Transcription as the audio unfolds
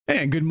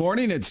And good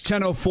morning. It's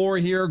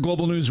 10:04 here,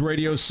 Global News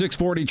Radio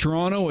 640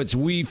 Toronto. It's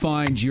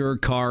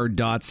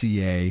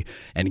wefindyourcar.ca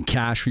and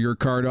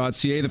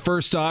cashforyourcar.ca. The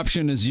first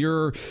option is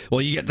you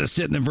get to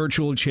sit in the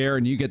virtual chair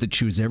and you get to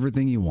choose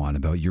everything you want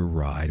about your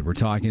ride. We're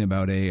talking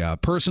about a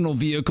personal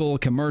vehicle,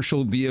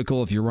 commercial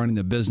vehicle if you're running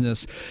a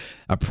business,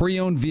 a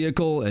pre-owned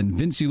vehicle, and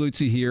Vince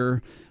Luzzi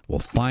here will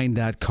find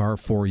that car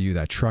for you,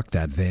 that truck,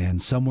 that van,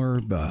 somewhere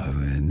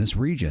in this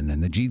region, in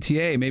the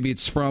GTA. Maybe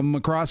it's from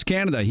across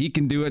Canada. He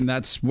can do it, and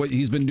that's what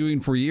he's been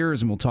doing for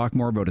years, and we'll talk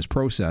more about his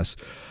process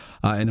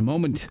in a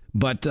moment.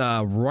 But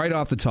right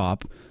off the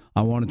top,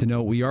 I wanted to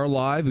note we are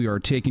live. We are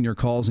taking your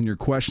calls and your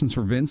questions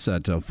for Vince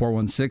at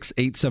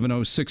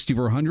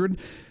 416-870-6400.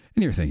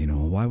 And you're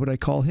thinking, why would I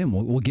call him?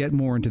 We'll get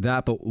more into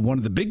that, but one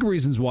of the big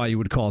reasons why you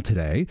would call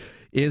today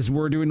is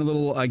we're doing a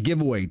little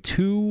giveaway,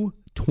 two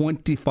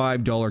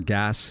 $25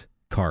 gas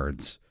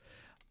cards.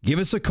 Give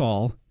us a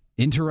call.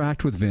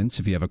 Interact with Vince.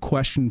 If you have a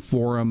question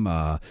for him,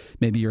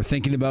 maybe you're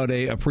thinking about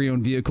a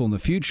pre-owned vehicle in the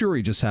future, or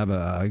you just have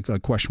a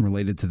question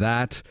related to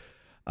that,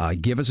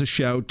 give us a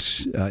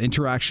shout.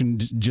 Interaction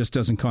just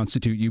doesn't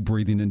constitute you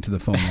breathing into the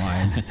phone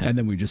line, and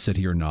then we just sit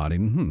here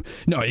nodding.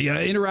 No, you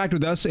gotta interact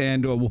with us,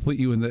 and we'll put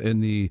you in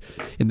the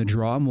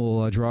draw, and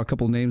we'll draw a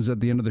couple of names at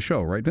the end of the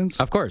show, right, Vince?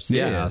 Of course,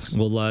 yeah. Yes.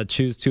 We'll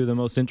choose two of the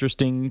most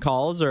interesting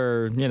calls,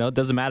 or it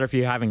doesn't matter if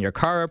you're having your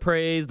car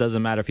appraised,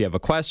 doesn't matter if you have a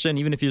question,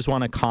 even if you just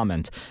want to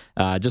comment.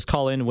 Just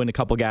call in, win a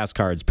couple gas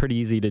cards. Pretty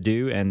easy to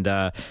do, and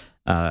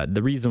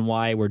the reason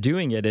why we're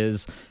doing it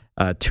is.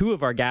 Two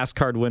of our gas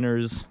card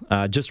winners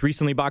just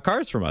recently bought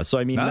cars from us. So,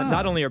 I mean,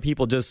 not only are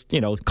people just,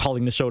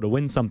 calling the show to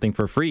win something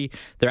for free,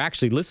 they're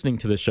actually listening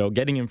to the show,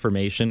 getting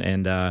information.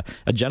 And a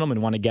gentleman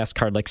won a gas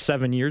card like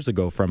 7 years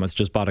ago from us,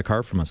 just bought a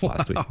car from us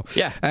last week.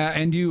 Yeah.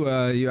 And you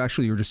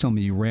were just telling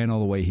me you ran all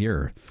the way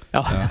here.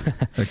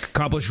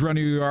 Accomplished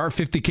running your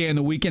R50K in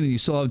the weekend, and you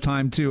still have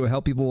time to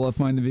help people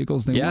find the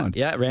vehicles they want.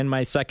 Yeah, ran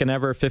my second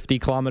ever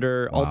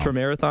 50-kilometer ultra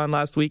marathon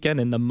last weekend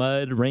in the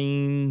mud,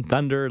 rain,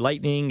 thunder,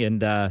 lightning,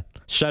 and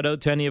shout out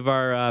to any of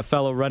our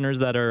fellow runners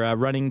that are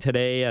running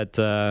today at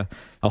a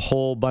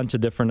whole bunch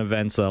of different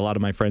events. A lot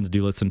of my friends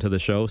do listen to the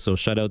show, so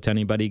shout out to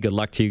anybody. Good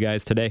luck to you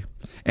guys today.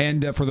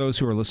 And for those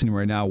who are listening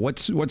right now,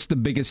 what's the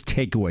biggest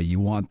takeaway you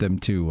want them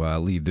to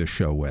leave this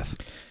show with?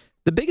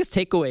 The biggest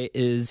takeaway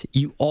is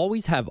you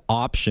always have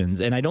options,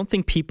 and I don't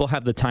think people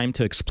have the time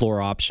to explore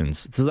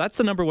options. So that's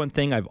the number one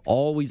thing I've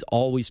always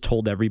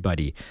told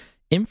everybody.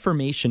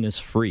 Information is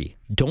free.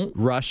 Don't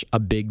rush a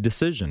big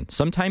decision.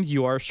 Sometimes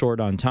you are short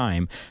on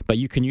time, but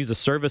you can use a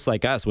service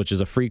like us, which is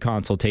a free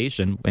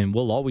consultation, and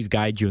we'll always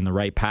guide you in the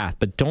right path.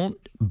 But don't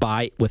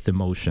buy with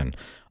emotion.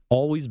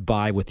 Always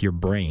buy with your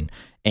brain.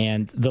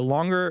 And the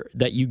longer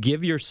that you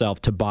give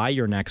yourself to buy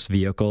your next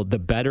vehicle, the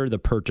better the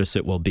purchase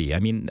it will be. I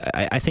mean,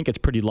 I think it's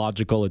pretty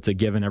logical. It's a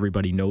given.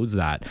 Everybody knows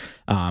that.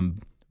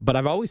 But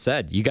I've always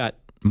said, you got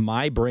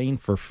my brain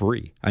for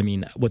free. I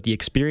mean, with the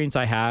experience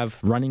I have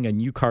running a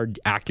new car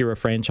Acura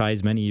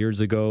franchise many years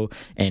ago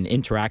and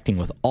interacting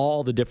with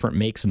all the different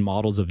makes and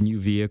models of new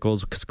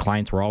vehicles, because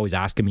clients were always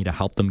asking me to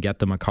help them get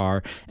them a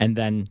car, and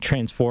then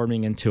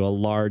transforming into a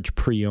large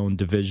pre-owned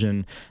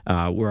division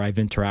where I've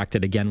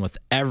interacted again with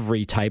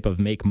every type of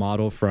make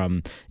model,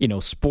 from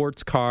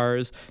sports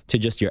cars to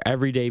just your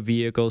everyday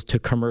vehicles to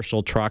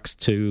commercial trucks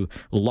to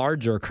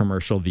larger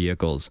commercial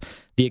vehicles.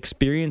 The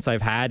experience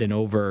I've had in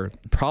over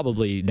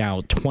probably now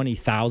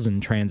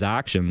 20,000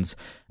 transactions,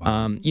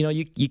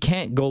 you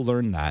can't go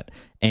learn that.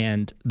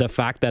 And the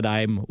fact that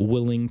I'm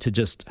willing to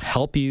just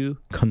help you,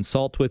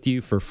 consult with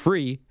you for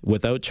free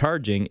without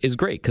charging is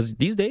great, because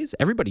these days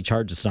everybody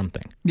charges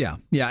something. Yeah,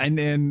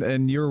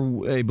 and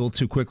you're able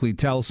to quickly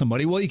tell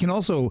somebody. Well, you can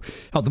also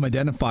help them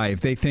identify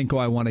if they think,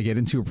 I want to get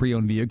into a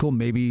pre-owned vehicle,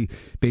 maybe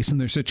based on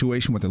their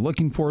situation, what they're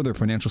looking for, their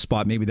financial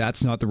spot, maybe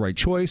that's not the right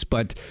choice,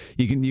 but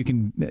you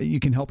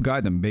can help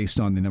guide them based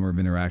on the number of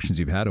interactions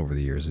you've had over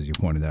the years, as you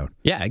pointed out.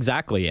 Yeah,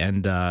 exactly.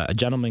 And a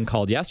gentleman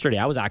called yesterday.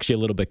 I was actually a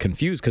little bit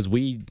confused because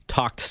we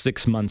talked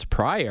 6 months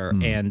prior,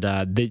 and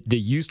the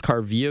used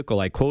car vehicle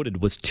I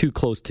quoted was too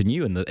close to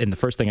new, and the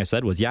first thing I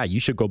said was, you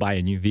should go buy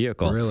a new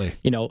vehicle. Really?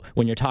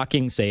 When you're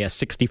talking, say, a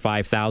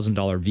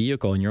 $65,000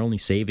 vehicle and you're only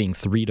saving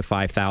 $3,000 to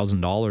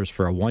 $5,000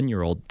 for a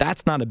 1-year-old,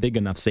 that's not a big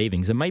enough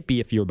savings. It might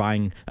be if you're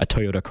buying a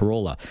Toyota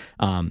Corolla.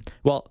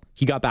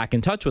 He got back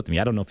in touch with me.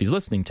 I don't know if he's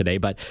listening today,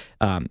 but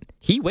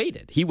he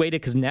waited. He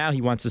waited because now he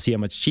wants to see how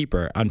much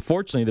cheaper.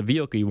 Unfortunately, the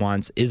vehicle he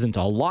wants isn't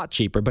a lot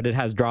cheaper, but it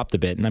has dropped a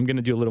bit. And I'm going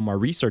to do a little more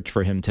research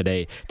for him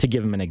today to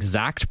give him an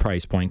exact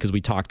price point, because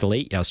we talked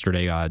late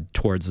yesterday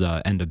towards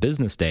the end of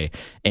business day.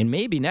 And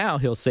maybe now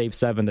he'll save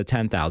 $7,000 to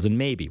 $10,000.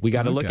 Maybe. We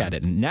got to look at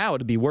it. And now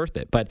it'd be worth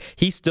it. But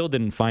he still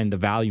didn't find the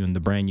value in the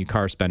brand new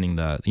car spending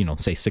the,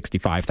 say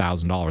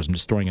 $65,000. I'm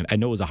just throwing it. I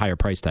know it was a higher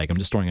price tag. I'm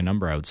just throwing a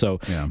number out. So,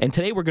 and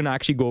today we're going to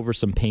actually go over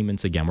some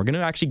payments again. We're going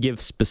to actually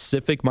give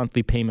specific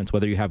monthly payments,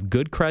 whether you have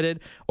good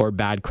credit or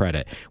bad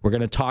credit. We're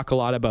going to talk a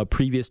lot about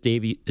previous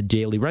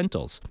daily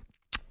rentals.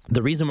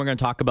 The reason we're going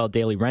to talk about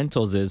daily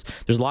rentals is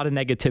there's a lot of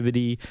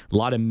negativity, a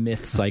lot of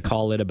myths, I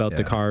call it, about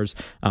the cars.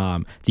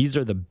 These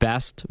are the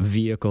best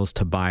vehicles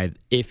to buy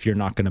if you're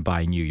not going to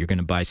buy new. You're going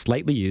to buy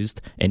slightly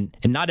used, and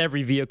not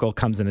every vehicle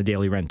comes in a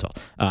daily rental,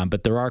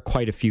 but there are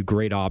quite a few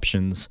great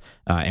options,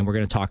 and we're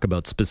going to talk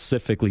about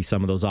specifically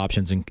some of those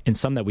options and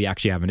some that we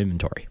actually have in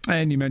inventory.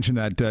 And you mentioned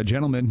that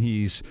gentleman,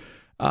 it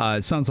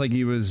sounds like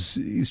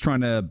he's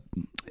trying to,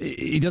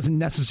 he doesn't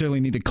necessarily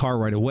need a car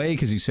right away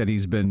because you said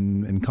he's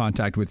been in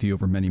contact with you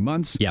over many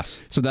months.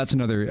 Yes. So that's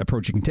another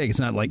approach you can take. It's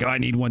not like, I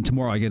need one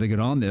tomorrow, I got to get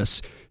on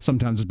this.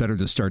 Sometimes it's better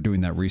to start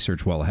doing that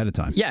research well ahead of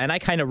time. Yeah, and I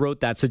kind of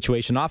wrote that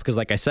situation off because,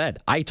 like I said,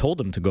 I told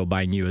him to go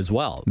buy new as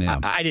well. Yeah.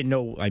 I didn't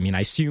know, I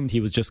assumed he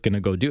was just going to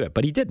go do it,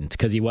 but he didn't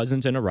because he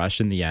wasn't in a rush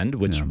in the end,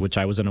 which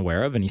I wasn't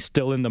aware of, and he's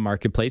still in the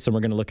marketplace, and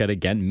we're going to look at it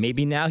again.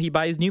 Maybe now he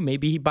buys new,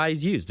 maybe he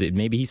buys used.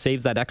 Maybe he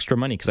saves that extra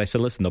money because I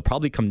said, listen, they'll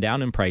probably come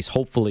down in price,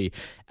 hopefully,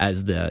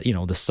 as the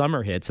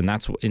summer hits, and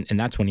that's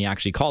when he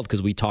actually called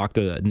because we talked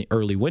in the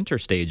early winter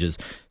stages.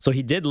 So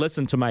he did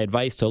listen to my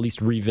advice to at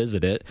least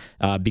revisit it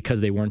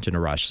because they weren't in a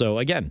rush. So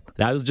again,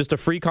 that was just a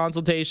free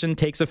consultation.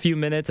 Takes a few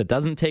minutes. It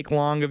doesn't take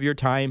long of your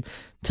time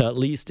to at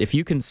least, if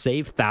you can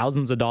save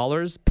thousands of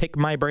dollars, pick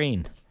my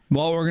brain.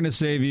 Well, we're going to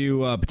save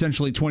you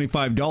potentially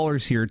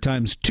 $25 here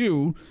times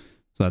two.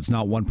 So that's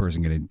not one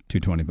person getting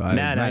 $225.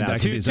 No.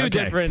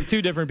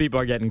 Two different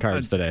people are getting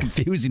cars today.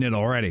 Confusing it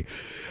already.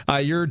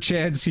 Your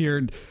chance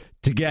here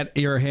to get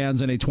your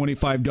hands on a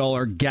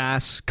 $25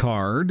 gas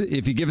card.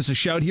 If you give us a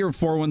shout here,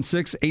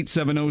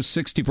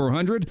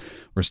 416-870-6400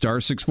 or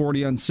star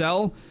 640 on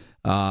cell.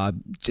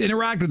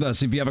 Interact with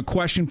us. If you have a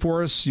question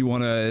for us, you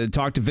want to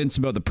talk to Vince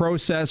about the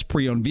process,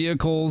 pre-owned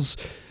vehicles.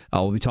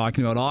 We'll be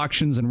talking about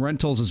auctions and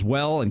rentals as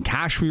well, and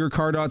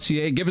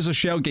cashforyourcar.ca. Give us a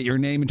shout. Get your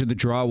name into the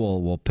draw.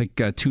 We'll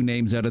pick two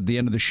names out at the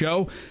end of the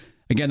show.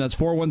 Again, that's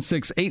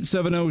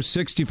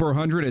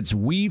 416-870-6400. It's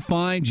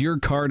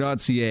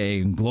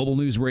WeFindYourCar.ca, Global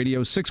News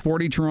Radio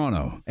 640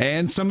 Toronto.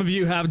 And some of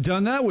you have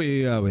done that.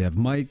 We have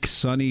Mike,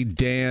 Sonny,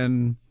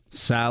 Dan,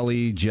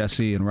 Sally,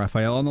 Jesse, and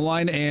Raphael on the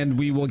line, and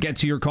we will get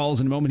to your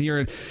calls in a moment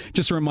here.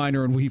 Just a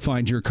reminder on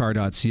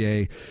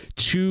WeFindYourCar.ca,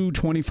 two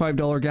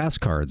 $25 gas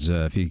cards.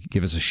 If you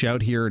give us a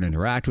shout here and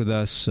interact with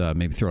us,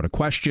 maybe throw out a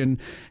question,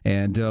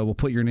 and we'll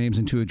put your names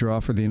into a draw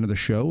for the end of the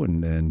show,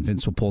 and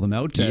Vince will pull them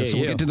out. So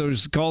we'll get to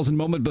those calls in a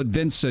moment, but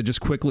Vince,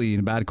 just quickly, in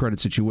a bad credit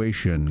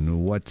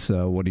situation, what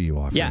are you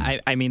offering? Yeah,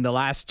 the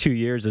last 2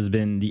 years has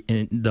been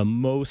the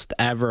most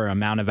ever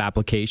amount of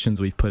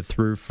applications we've put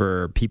through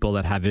for people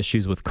that have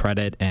issues with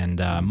credit, and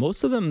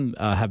most of them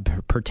have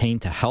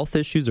pertained to health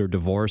issues or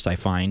divorce, I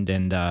find.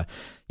 And,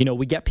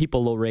 we get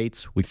people low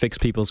rates. We fix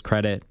people's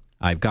credit.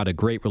 I've got a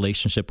great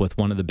relationship with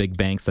one of the big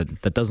banks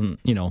that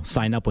doesn't,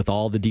 sign up with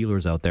all the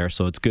dealers out there.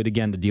 So it's good,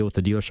 again, to deal with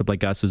a dealership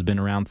like us who's been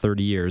around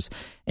 30 years.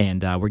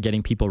 And we're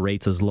getting people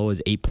rates as low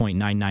as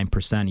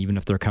 8.99%, even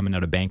if they're coming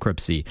out of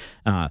bankruptcy.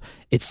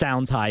 It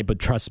sounds high, but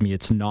trust me,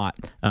 it's not.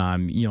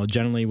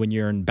 Generally when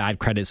you're in bad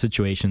credit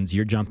situations,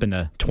 you're jumping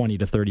to 20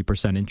 to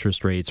 30%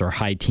 interest rates, or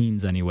high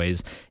teens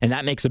anyways. And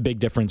that makes a big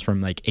difference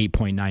from like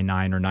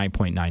 8.99 or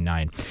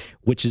 9.99,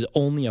 which is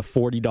only a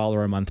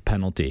 $40 a month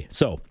penalty.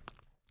 So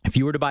if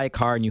you were to buy a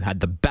car and you had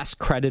the best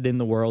credit in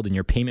the world and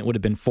your payment would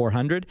have been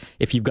 $400,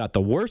 if you've got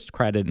the worst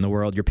credit in the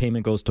world, your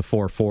payment goes to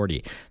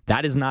 $440.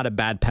 That is not a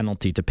bad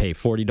penalty to pay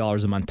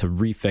 $40 a month to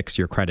refix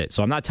your credit.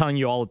 So I'm not telling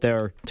you all out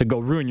there to go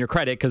ruin your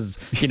credit because,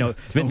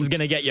 Vince is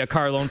going to get you a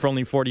car loan for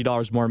only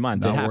 $40 more a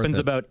month. It happens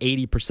about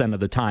 80% of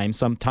the time.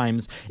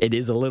 Sometimes it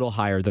is a little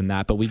higher than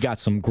that, but we got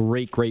some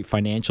great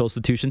financial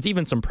institutions,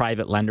 even some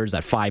private lenders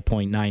at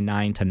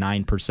 5.99 to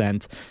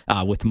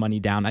 9% with money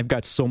down. I've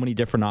got so many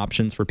different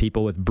options for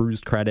people with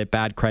bruised credit,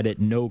 bad credit,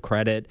 no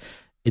credit.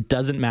 It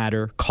doesn't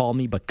matter. Call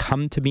me, but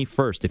come to me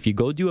first. If you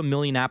go do a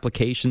million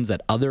applications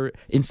at other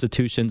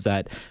institutions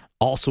that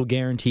also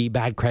guarantee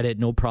bad credit,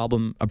 no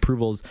problem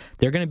approvals,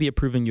 they're going to be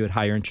approving you at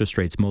higher interest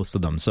rates, most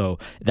of them. So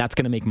that's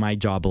going to make my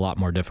job a lot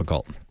more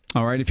difficult.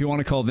 All right, if you want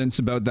to call Vince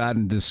about that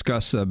and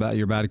discuss about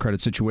your bad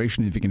credit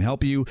situation, if he can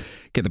help you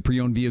get the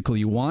pre-owned vehicle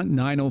you want,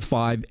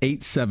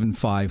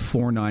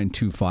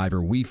 905-875-4925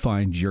 or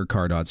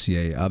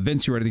WeFindYourCar.ca.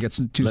 Vince, you ready to get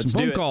some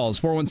phone calls?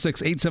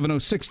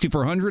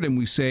 416-870-6400, and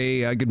we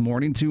say good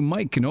morning to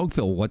Mike in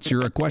Oakville. What's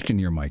your question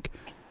here, Mike?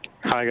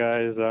 Hi,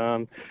 guys.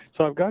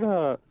 So I've got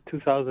a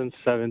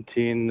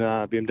 2017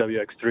 BMW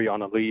X3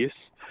 on a lease.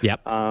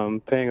 Yep.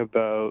 Paying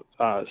about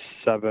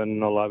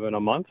 $711 a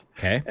month.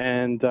 Okay.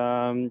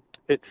 And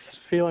it's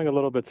feeling a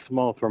little bit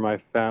small for my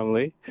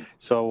family,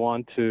 so I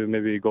want to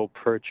maybe go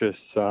purchase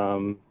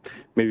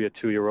maybe a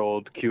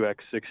 2-year-old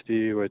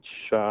QX60, which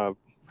has a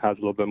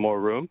little bit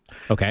more room.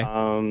 Okay.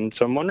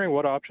 So I'm wondering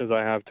what options I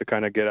have to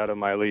kind of get out of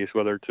my lease,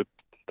 whether to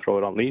throw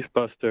it on Lease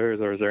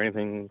Busters, or is there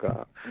anything...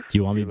 do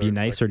you want me to be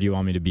nice, or do you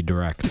want me to be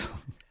direct?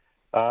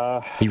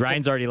 See,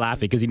 Ryan's already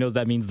laughing because he knows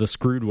that means the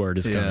screwed word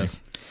is coming.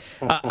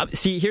 Yes.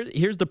 See,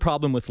 here's the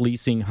problem with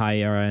leasing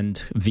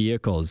higher-end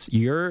vehicles.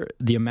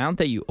 The amount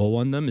that you owe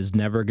on them is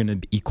never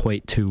going to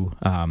equate to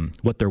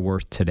what they're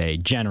worth today,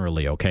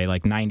 generally, okay?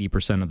 Like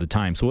 90% of the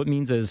time. So what it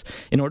means is,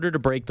 in order to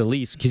break the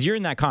lease, because you're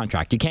in that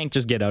contract, you can't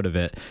just get out of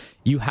it.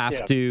 You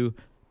have to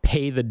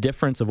pay the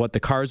difference of what the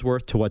car's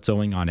worth to what's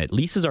owing on it.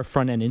 Leases are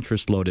front-end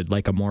interest loaded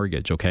like a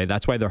mortgage, okay?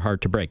 That's why they're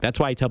hard to break. That's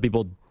why I tell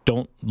people,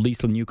 don't lease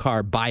a new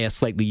car, buy a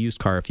slightly used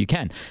car if you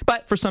can.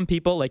 But for some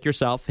people like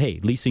yourself, hey,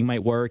 leasing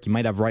might work. You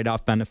might have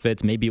write-off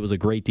benefits. Maybe it was a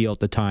great deal at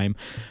the time.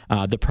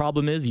 The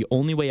problem is the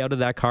only way out of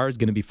that car is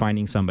going to be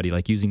finding somebody,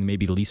 like using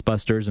maybe lease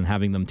busters and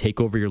having them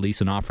take over your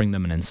lease and offering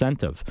them an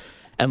incentive.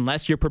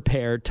 Unless you're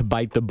prepared to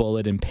bite the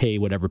bullet and pay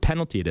whatever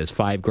penalty it is,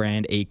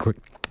 $5,000, $8,000,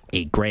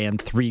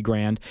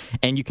 $3,000,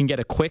 and you can get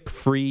a quick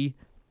free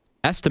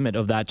estimate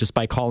of that just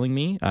by calling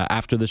me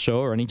after the show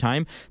or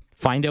anytime.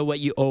 Find out what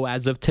you owe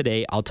as of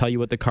today. I'll tell you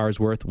what the car's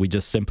worth. We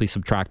just simply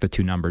subtract the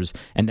two numbers,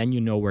 and then you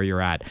know where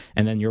you're at.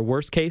 And then your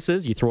worst case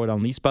is you throw it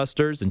on Lease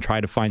Busters and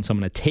try to find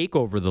someone to take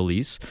over the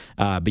lease,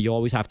 but you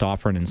always have to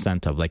offer an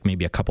incentive, like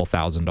maybe a couple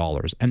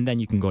 $1,000s, and then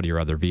you can go to your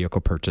other vehicle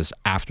purchase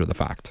after the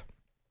fact.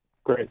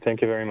 Great.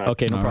 Thank you very much.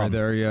 Okay, no problem. All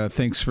right, there.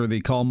 Thanks for the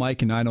call, Mike,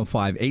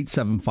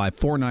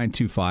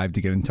 905-875-4925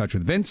 to get in touch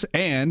with Vince,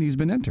 and he's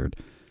been entered.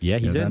 Yeah,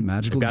 he's in. That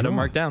magical Got draw. him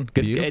marked down.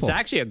 Good. Beautiful. It's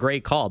actually a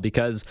great call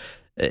because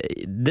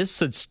this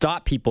should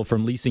stop people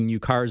from leasing new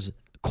cars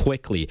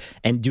quickly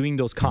and doing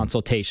those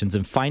consultations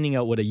and finding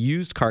out what a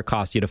used car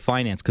costs you to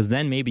finance, because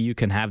then maybe you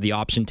can have the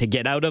option to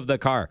get out of the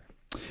car.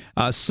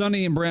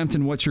 Sonny in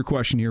Brampton, what's your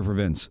question here for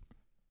Vince?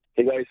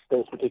 Hey, guys.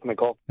 Thanks for taking my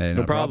call. Hey,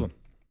 No problem.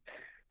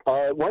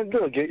 I wanted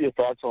to get your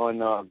thoughts on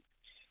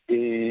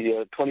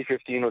the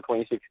 2015 or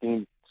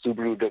 2016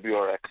 Subaru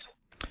WRX.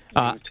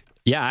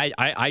 Yeah,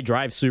 I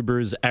drive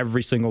Subarus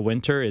every single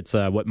winter. It's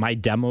what my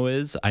demo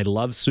is. I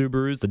love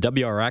Subarus. The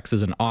WRX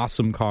is an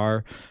awesome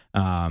car.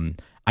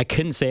 I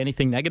couldn't say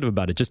anything negative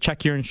about it. Just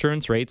check your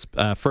insurance rates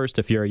first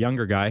if you're a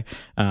younger guy.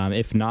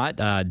 If not,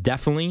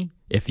 definitely,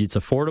 if it's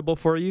affordable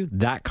for you,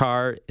 that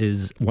car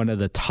is one of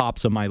the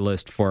tops of my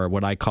list for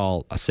what I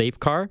call a safe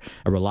car,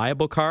 a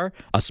reliable car,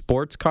 a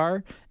sports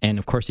car, and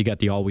of course you got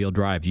the all-wheel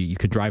drive. You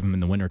could drive them in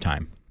the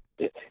wintertime.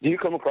 Do you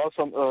come across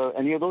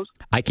any of those?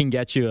 I can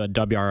get you a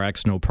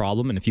WRX, no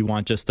problem. And if you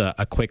want just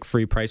a quick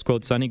free price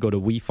quote, Sonny, go to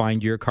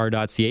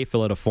wefindyourcar.ca,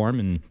 fill out a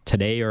form, and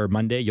today or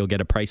Monday you'll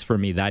get a price for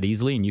me that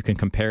easily, and you can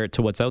compare it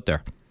to what's out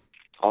there.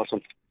 Awesome.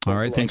 All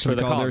right, thanks for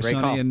the call there, Great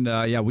Sonny. call. And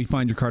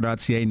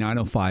wefindyourcar.ca,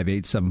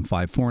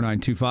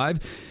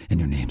 905-875-4925. And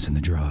your name's in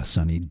the draw,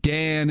 Sonny.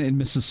 Dan in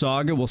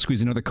Mississauga. We'll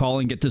squeeze another call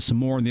and get to some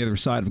more on the other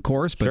side, of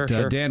course. But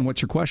Sure. Dan,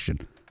 what's your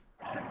question?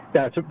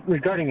 Yeah, it's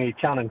regarding a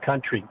Town and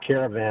Country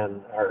Caravan,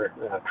 or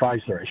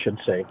Chrysler, I should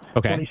say.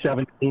 Okay.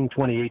 2017,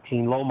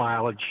 2018, low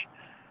mileage,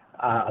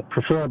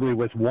 preferably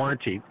with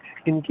warranty.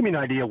 Can you give me an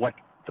idea what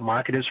the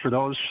market is for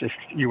those, if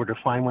you were to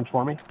find one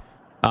for me?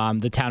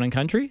 The Town and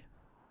Country?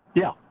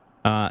 Yeah.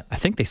 I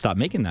think they stopped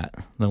making that.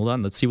 Hold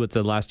on, let's see what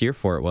the last year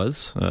for it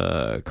was.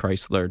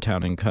 Chrysler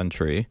Town and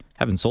Country.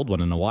 Haven't sold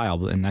one in a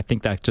while, and I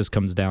think that just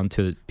comes down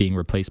to being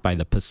replaced by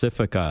the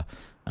Pacifica,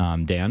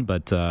 Dan.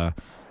 But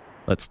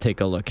let's take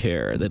a look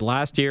here. The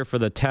last year for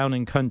the Town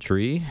and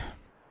Country,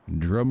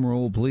 Drum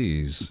roll,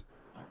 please.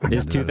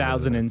 is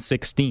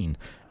 2016.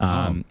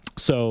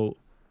 So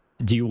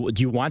do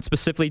you want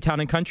specifically Town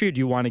and Country, or do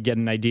you want to get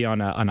an idea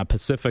on a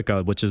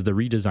Pacifica, which is the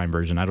redesigned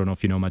version? I don't know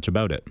if you know much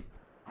about it.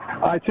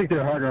 I think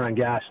they're harder on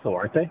gas, though,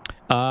 aren't they?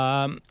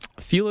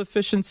 Fuel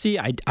efficiency,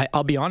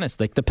 I'll be honest,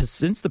 like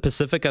since the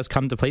Pacifica has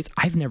come to place,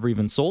 I've never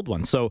even sold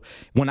one. So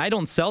when I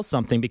don't sell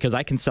something, because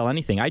I can sell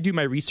anything, I do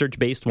my research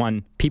based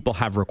on people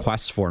have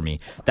requests for me.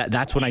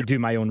 That's when I do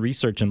my own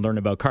research and learn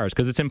about cars,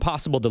 because it's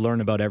impossible to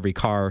learn about every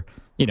car,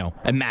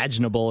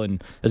 imaginable.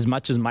 And as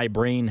much as my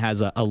brain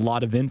has a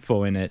lot of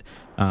info in it,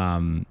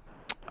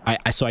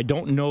 so I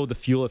don't know the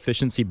fuel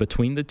efficiency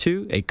between the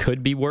two. It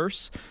could be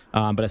worse.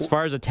 But as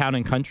far as a Town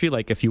and Country,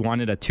 like if you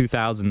wanted a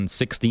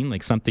 2016,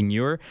 like something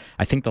newer,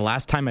 I think the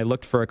last time I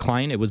looked for a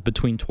client, it was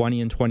between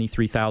 $20,000 and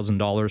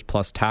 $23,000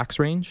 plus tax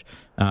range.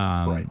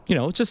 Right.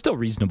 It's just still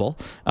reasonable.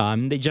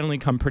 They generally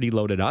come pretty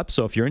loaded up.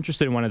 So if you're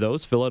interested in one of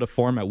those, fill out a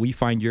form at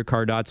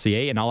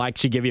wefindyourcar.ca, and I'll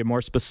actually give you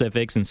more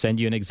specifics and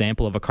send you an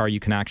example of a car you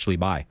can actually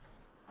buy.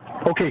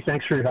 Okay,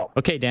 thanhanks for your help.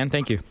 Okay, Dan,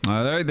 thank you.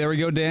 All right, there we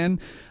go, Dan.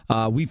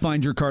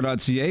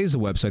 Wefindyourcar.ca is the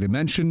website I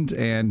mentioned,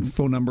 and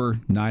phone number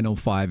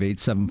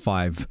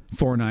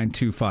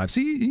 905-875-4925.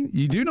 See,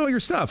 you do know your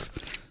stuff.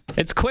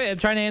 It's quick. I'm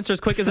trying to answer as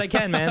quick as I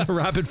can, man.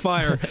 Rapid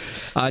fire.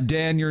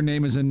 Dan, your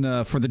name is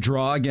in for the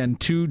draw. Again,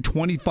 two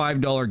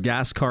 $25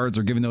 gas cards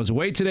are giving those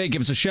away today.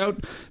 Give us a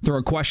shout. Throw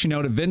a question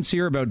out of Vince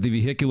here about the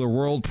vehicular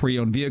world,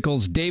 pre-owned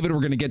vehicles. David, we're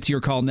going to get to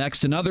your call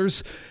next, and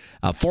others.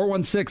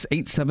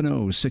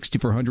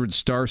 416-870-6400,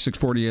 star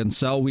 640 and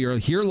cell. We are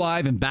here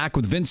live and back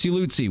with Vince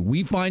Luzzi.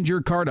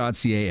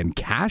 WeFindYourCar.ca and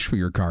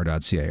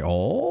CashForYourCar.ca.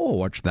 Oh.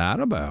 what's that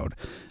about?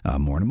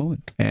 More in a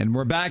moment. And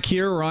we're back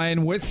here,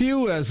 Ryan, with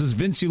you. This is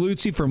Vince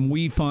Luzzi from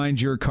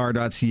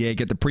WeFindYourCar.ca.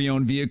 Get the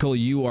pre-owned vehicle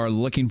you are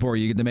looking for.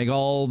 You get to make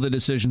all the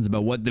decisions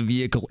about what the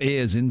vehicle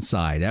is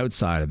inside,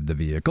 outside of the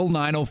vehicle.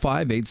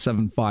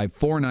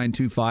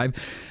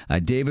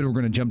 905-875-4925. David, we're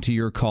going to jump to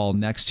your call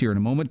next here in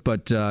a moment.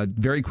 But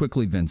very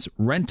quickly, Vince,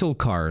 rental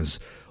cars.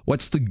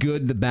 What's the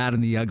good, the bad,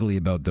 and the ugly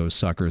about those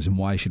suckers, and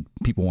why should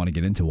people want to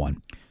get into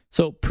one?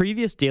 So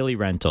previous daily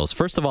rentals,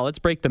 first of all, let's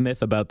break the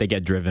myth about they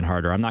get driven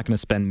harder. I'm not going to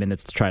spend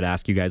minutes to try to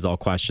ask you guys all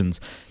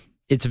questions.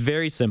 It's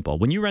very simple.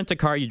 When you rent a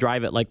car, you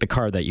drive it like the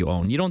car that you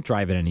own. You don't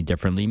drive it any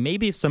differently.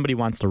 Maybe if somebody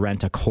wants to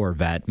rent a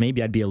Corvette,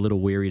 maybe I'd be a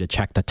little weary to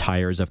check the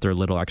tires if they're a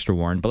little extra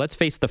worn. But let's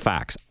face the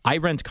facts. I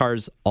rent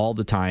cars all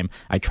the time.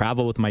 I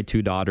travel with my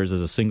 2 daughters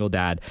as a single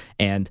dad,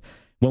 and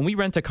when we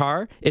rent a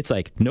car, it's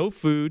like no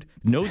food,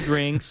 no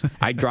drinks.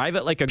 I drive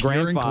it like a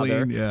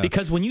grandfather. Clean, yeah.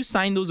 Because when you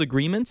sign those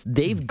agreements,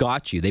 they've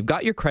got you. They've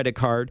got your credit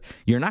card.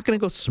 You're not going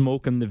to go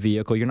smoke in the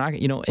vehicle. You're not,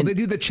 Well, they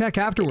do the check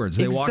afterwards.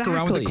 They walk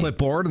around with a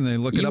clipboard and they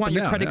look it up and down.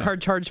 You want your credit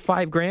card charged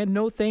 $5,000?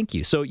 No, thank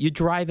you. So you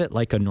drive it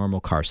like a normal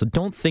car. So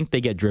don't think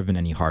they get driven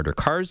any harder.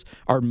 Cars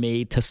are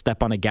made to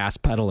step on a gas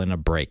pedal and a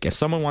brake. If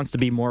someone wants to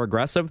be more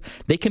aggressive,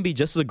 they can be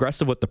just as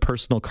aggressive with the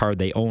personal car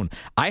they own.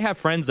 I have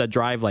friends that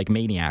drive like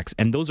maniacs,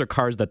 and those are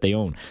cars that they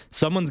own.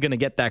 Someone's going to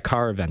get that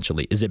car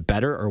eventually. Is it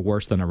better or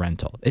worse than a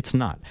rental? It's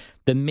not.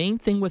 The main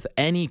thing with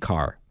any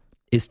car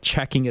is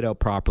checking it out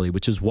properly,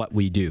 which is what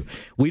we do.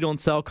 We don't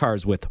sell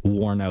cars with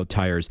worn out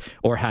tires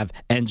or have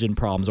engine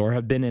problems or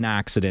have been in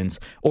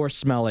accidents or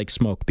smell like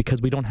smoke, because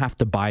we don't have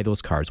to buy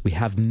those cars. We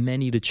have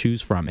many to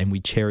choose from, and we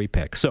cherry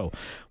pick. So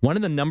one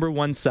of the number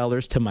one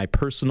sellers to my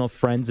personal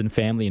friends and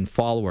family and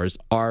followers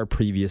are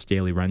previous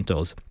daily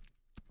rentals,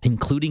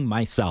 including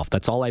myself.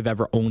 That's all I've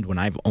ever owned when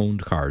I've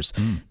owned cars.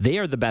 They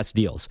are the best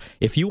deals.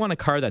 If you want a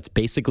car that's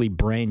basically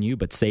brand new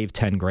but save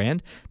 $10,000,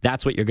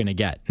 that's what you're going to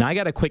get. Now, I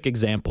got a quick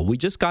example. We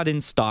just got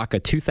in stock a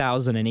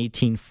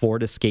 2018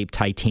 Ford Escape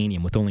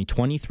Titanium with only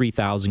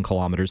 23,000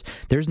 kilometers.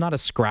 There's not a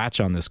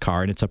scratch on this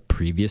car, and it's a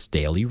previous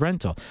daily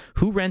rental.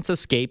 Who rents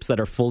Escapes that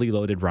are fully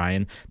loaded,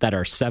 Ryan, that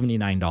are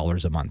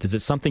 $79 a month? Is it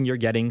something you're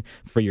getting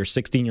for your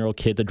 16-year-old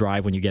kid to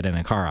drive when you get in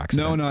a car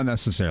accident? No, not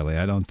necessarily.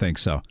 I don't think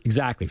so.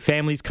 Exactly.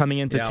 Families coming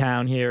into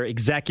town here,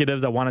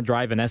 executives that want to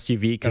drive an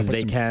SUV because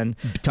they can.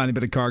 Tiny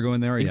bit of cargo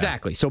in there.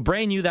 Exactly. So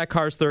brand new, that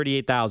car's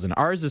 $38,000.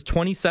 Ours is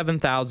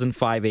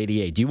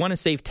 $27,588. Do you want to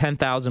save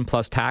 $10,000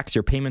 plus tax?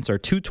 Your payments are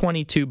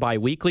 $222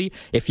 bi-weekly.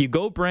 If you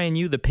go brand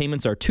new, the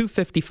payments are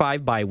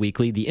 $255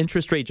 bi-weekly. The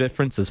interest rate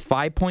difference is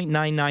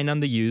 5.99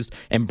 on the used,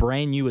 and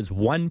brand new is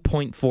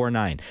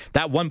 1.49.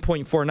 That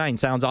 1.49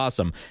 sounds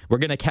awesome. We're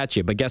going to catch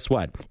you, but guess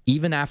what?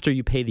 Even after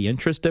you pay the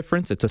interest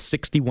difference, it's a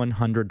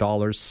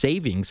 $6,100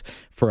 savings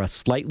for a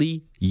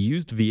slightly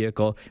used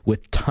vehicle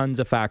with tons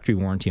of factory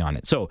warranty on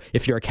it. So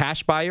if you're a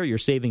cash buyer, you're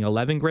saving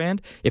 $11,000.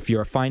 If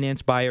you're a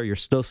finance buyer, you're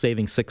still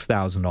saving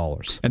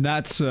 $6,000. And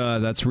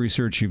that's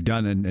research you've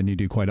done and you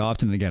do quite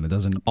often. And again, it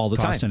doesn't all the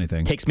cost time.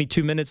 anything. Takes me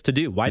 2 minutes to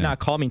do. Why not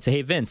call me and say,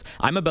 hey, Vince,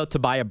 I'm about to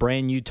buy a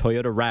brand new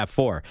Toyota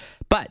RAV4.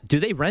 But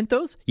do they rent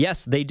those?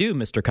 Yes, they do,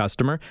 Mr.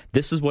 Customer.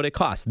 This is what it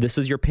costs. This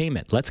is your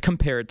payment. Let's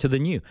compare it to the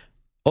new.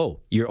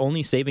 Oh, you're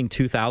only saving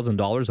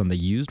 $2,000 on the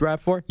used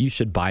RAV4? You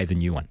should buy the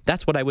new one.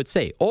 That's what I would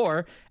say.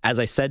 Or, as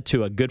I said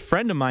to a good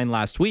friend of mine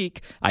last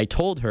week, I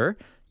told her,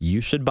 you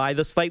should buy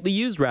the slightly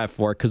used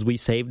RAV4 because we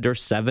saved her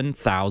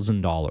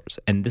 $7,000.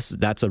 And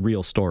that's a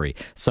real story.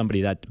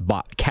 Somebody that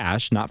bought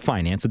cash, not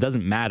finance. It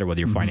doesn't matter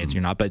whether you're financing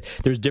or not, but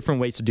there's different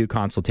ways to do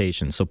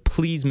consultations. So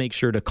please make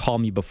sure to call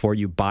me before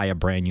you buy a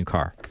brand new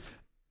car.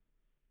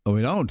 Oh,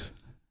 we don't.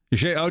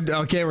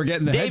 Okay, we're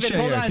getting the head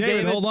shake.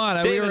 David, hold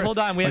on. Hold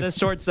on. We had a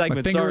short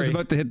segment. My finger was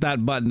about to hit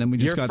that button, and we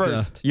just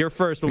You're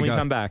first when we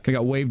come back. We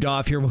got waved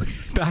off here.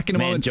 Back in a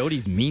moment. Man,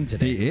 Jody's mean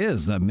today. He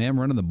is. That man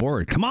running the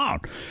board. Come on.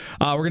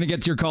 We're going to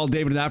get to your call,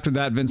 David, and after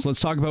that, Vince, let's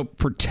talk about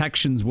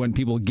protections when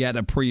people get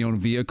a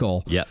pre-owned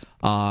vehicle. Yes.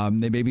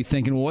 They may be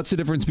thinking, well, what's the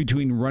difference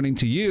between running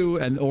to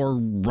you or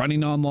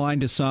running online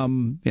to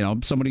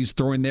somebody's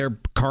throwing their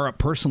car up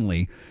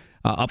personally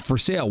up for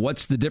sale?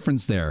 What's the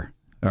difference there?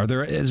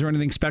 Is there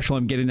anything special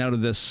I'm getting out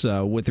of this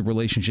with the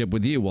relationship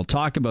with you? We'll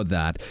talk about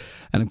that.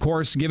 And, of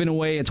course, giving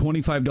away a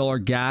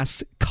 $25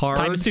 gas card.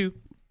 Times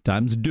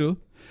two.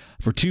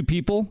 For 2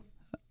 people.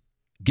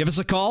 Give us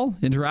a call.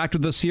 Interact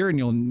with us here,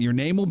 and your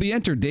name will be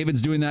entered.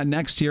 David's doing that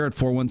next here at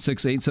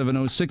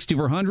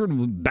 416-870-6400.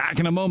 We'll back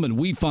in a moment.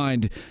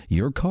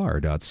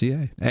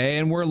 WeFindYourCar.ca.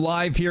 And we're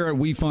live here at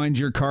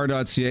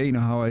WeFindYourCar.ca. You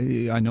know how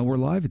I know we're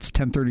live? It's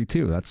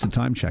 10:32. That's the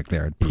time check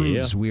there. It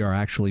proves we are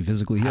actually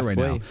physically here right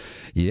now.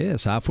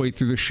 Yes, halfway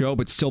through the show,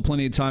 but still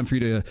plenty of time for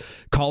you to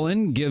call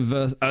in. Give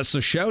us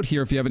a shout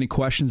here if you have any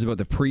questions about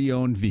the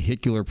pre-owned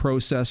vehicular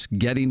process,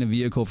 getting a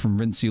vehicle from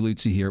Vince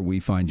Luzzi here at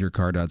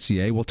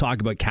WeFindYourCar.ca. We'll talk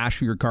about cash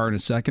for your your car in a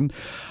second.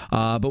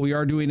 But we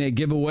are doing a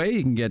giveaway.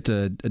 You can get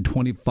a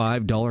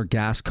 $25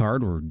 gas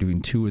card. We're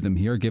doing 2 of them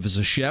here. Give us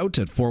a shout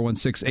at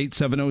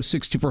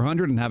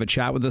 416-870-6400 and have a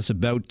chat with us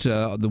about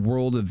the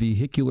world of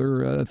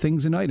vehicular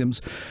things and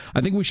items.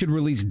 I think we should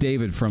release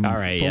David from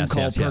Phone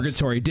Call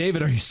Purgatory. Yes.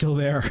 David, are you still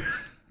there?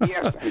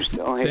 Yes, I'm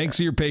still here. Thanks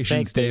for your patience,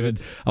 Thanks, David.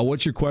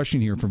 What's your question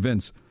here for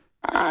Vince?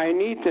 I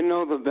need to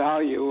know the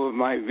value of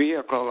my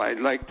vehicle. I'd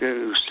like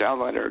to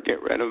sell it or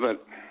get rid of it.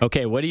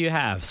 Okay, what do you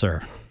have,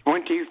 sir?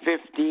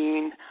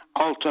 2015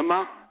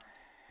 Altima,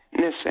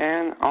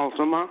 Nissan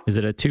Altima. Is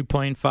it a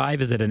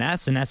 2.5? Is it an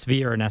S, an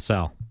SV, or an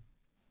SL?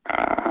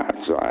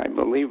 So I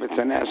believe it's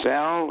an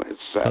SL.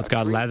 So it's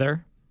got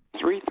leather?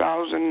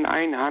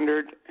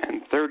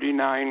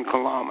 3,939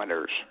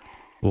 kilometers.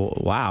 Well,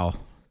 wow.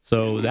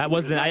 So that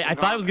wasn't. I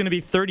thought it was going to be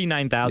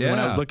 39,000 when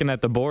I was looking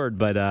at the board,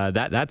 but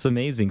that's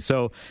amazing.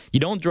 So you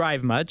don't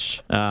drive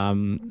much. Are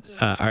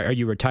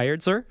you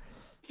retired, sir?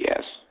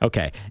 Yes.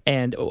 Okay.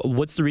 And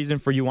what's the reason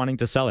for you wanting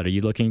to sell it? Are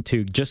you looking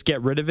to just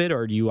get rid of it,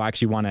 or do you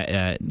actually want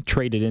to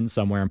trade it in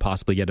somewhere and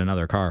possibly get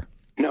another car?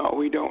 No,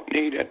 we don't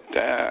need it.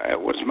 It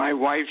was my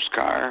wife's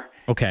car.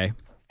 Okay.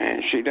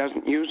 And she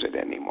doesn't use it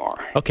anymore.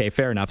 Okay,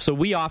 fair enough. So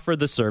we offer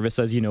the service,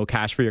 as you know,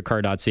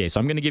 cashforyourcar.ca. So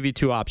I'm going to give you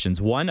 2 options.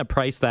 1, a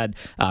price that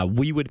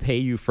we would pay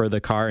you for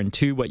the car, and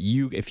 2,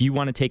 if you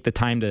want to take the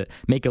time to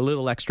make a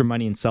little extra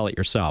money and sell it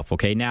yourself.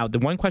 Okay. Now, the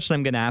one question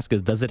I'm going to ask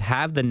is, does it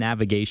have the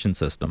navigation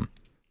system?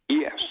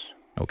 Yes.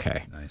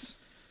 Okay. Nice.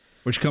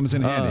 Which comes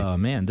in handy. Oh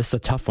man, this is a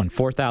tough one.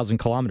 4,000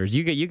 kilometers.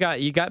 You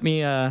got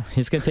me.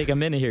 It's gonna take a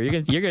minute here.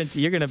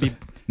 You're gonna be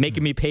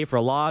making me pay for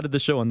a lot of the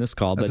show on this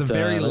call. That's a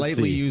very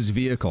lightly used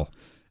vehicle.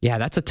 Yeah,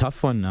 that's a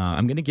tough one.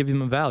 I'm going to give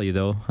him a value,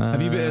 though.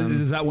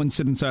 Does that one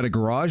sit inside a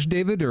garage,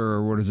 David,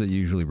 or where does it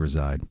usually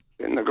reside?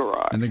 In the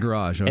garage. In the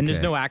garage, okay. And there's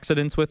no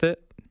accidents with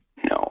it?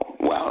 No.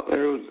 Well,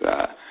 there was.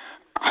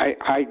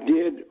 I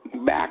did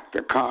back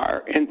the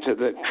car into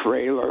the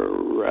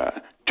trailer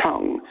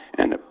tongue,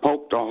 and it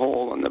poked a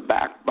hole in the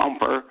back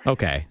bumper.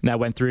 Okay. That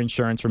went through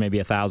insurance for maybe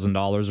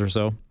 $1,000 or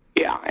so?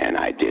 Yeah, and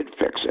I did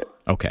fix it.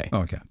 Okay.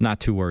 Not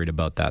too worried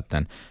about that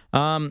then.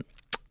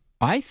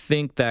 I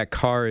think that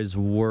car is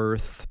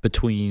worth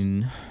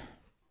between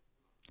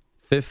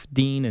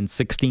 $15,000 and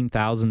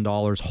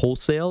 $16,000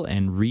 wholesale,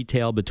 and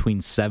retail between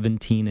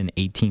 $17,000 and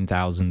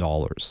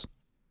 $18,000.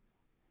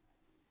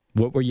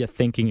 What were you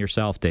thinking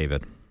yourself,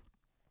 David?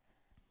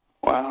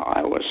 Well,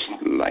 I was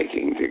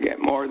liking to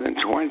get more than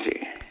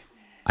 20.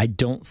 I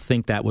don't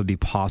think that would be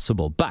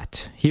possible.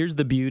 But here's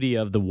the beauty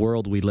of the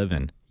world we live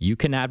in. You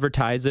can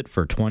advertise it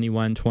for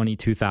 $21,000,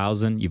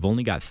 $22,000. You've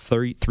only got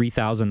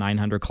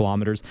 3,900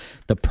 kilometers.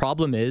 The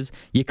problem is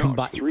you can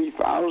buy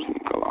 3,000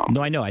 kilometers.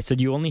 No, I know. I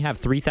said you only have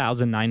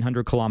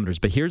 3,900 kilometers.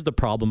 But here's the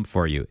problem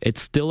for you.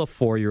 It's still a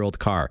 4-year-old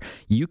car.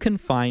 You can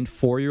find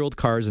 4-year-old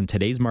cars in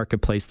today's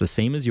marketplace the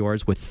same as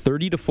yours with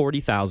 30 to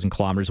 40,000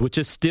 kilometers, which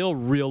is still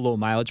real low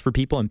mileage for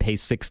people, and pay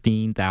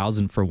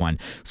 $16,000 for one.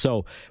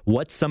 So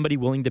what's somebody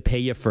willing to pay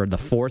you for the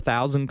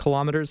 4,000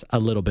 kilometers? A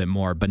little bit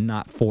more, but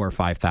not 4,000 or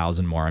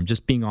 5,000 more. I'm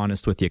just being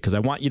honest with you because I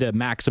want you to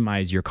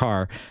maximize your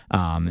car.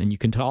 And you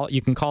can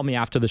call me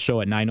after the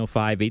show at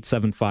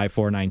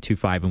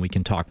 905-875-4925 and we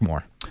can talk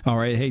more. All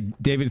right. Hey,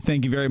 David,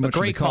 thank you very much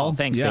for the call.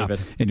 Thanks, David.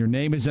 And your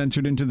name is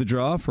entered into the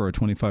draw for a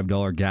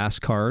 $25 gas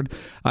card.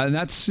 And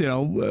that's,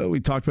 we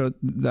talked about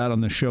that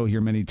on the show here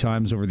many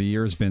times over the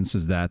years, Vince,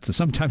 is that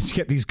sometimes you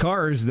get these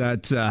cars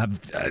that have,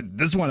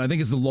 this one I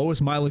think is the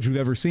lowest mileage we've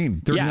ever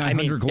seen,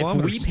 3,900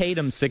 kilometers. If we paid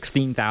him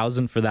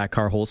 $16,000 for that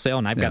car wholesale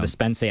and I've got to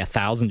spend, say,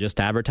 $1,000 just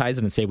to advertise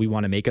it and say we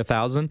want to make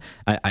 $1,000,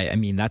 I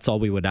mean, that's all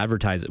we would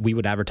advertise it. We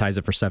would advertise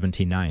it for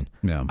 $17,900.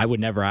 Yeah. I would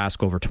never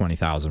ask over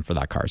 $20,000 for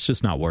that car. It's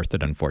just not worth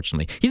it,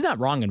 unfortunately. He's not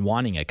wrong in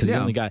wanting it because he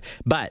only got,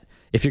 but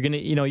if you're going to,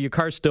 your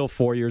car's still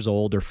 4 years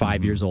old or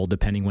 5 years old,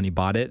 depending when he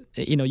bought it,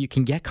 you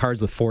can get cars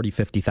with 40,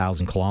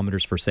 50,000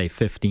 kilometers for, say,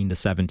 15 to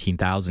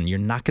 17,000. You're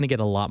not going to get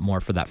a lot more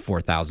for that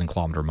 4,000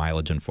 kilometer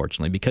mileage,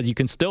 unfortunately, because you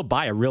can still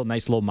buy a real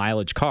nice low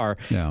mileage car,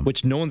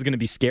 which no one's going to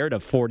be scared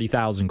of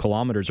 40,000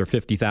 kilometers or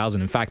 50,000.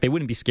 In fact, they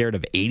wouldn't be scared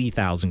of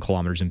 80,000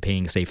 kilometers and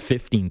paying, say,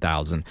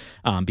 15,000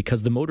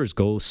 because the motors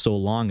go so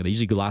long. They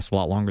usually last a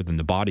lot longer than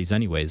the bodies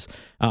anyways.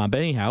 But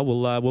anyhow,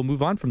 we'll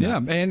move on from that.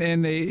 Yeah,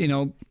 and they,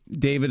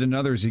 David and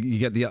others, you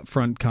get the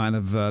upfront kind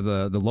of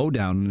the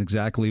lowdown on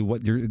exactly what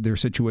their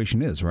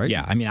situation is, right?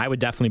 Yeah, I mean, I would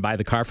definitely buy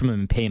the car from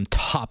him and pay him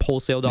top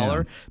wholesale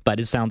dollar,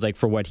 but it sounds like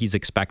for what he's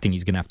expecting,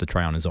 he's going to have to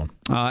try on his own.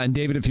 And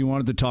David, if you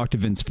wanted to talk to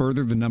Vince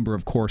further, the number,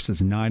 of course,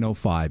 is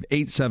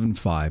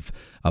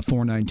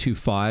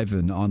 905-875-4925,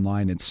 and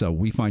online it's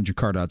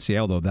wefindyourcar.ca,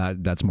 although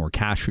that's more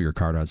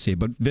cashforyourcar.ca.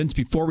 But Vince,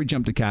 before we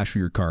jump to Cash for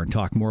Your Car and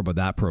talk more about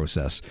that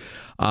process,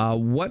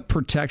 what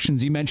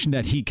protections, you mentioned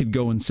that he could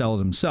go and sell it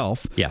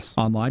himself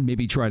online. online,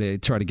 maybe try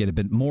to get a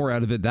bit more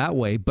out of it that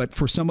way. But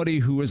for somebody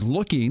who is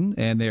looking,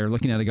 and they're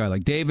looking at a guy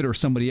like David or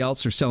somebody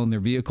else or selling their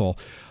vehicle,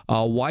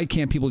 why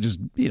can't people just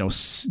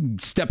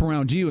step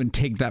around you and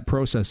take that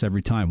process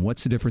every time?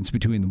 What's the difference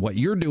between what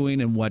you're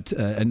doing and what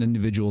an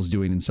individual is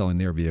doing in selling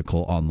their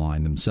vehicle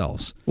online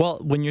themselves? Well,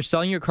 when you're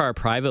selling your car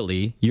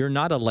privately, you're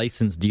not a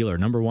licensed dealer.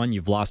 Number one,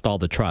 you've lost all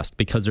the trust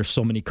because there's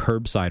so many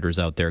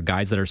curbsiders out there,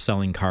 guys that are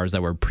selling cars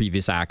that were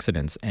previous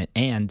accidents,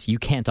 and you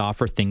can't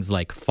offer things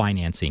like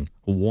financing,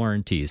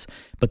 warranties.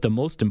 But the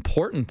most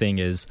important thing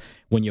is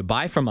when you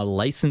buy from a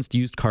licensed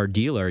used car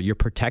dealer, you're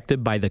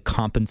protected by the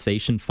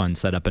compensation fund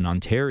set up in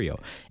Ontario.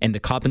 And the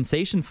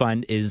compensation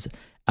fund is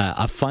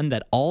a fund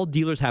that all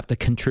dealers have to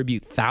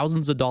contribute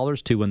thousands of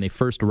dollars to when they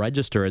first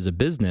register as a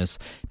business,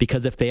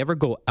 because if they ever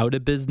go out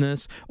of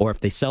business, or if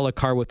they sell a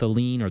car with a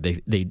lien, or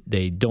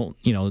they don't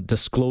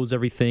disclose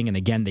everything, and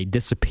again they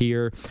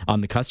disappear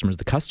on the customers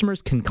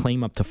can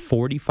claim up to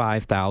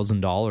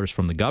 $45,000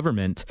 from the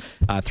government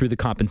through the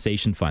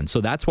compensation fund.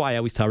 So that's why I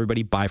always tell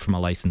everybody, buy from a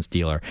licensed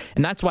dealer.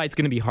 And that's why it's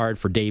going to be hard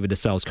for David to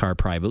sell his car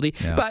privately.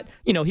 Yeah. But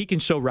he can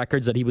show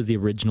records that he was the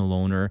original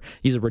owner.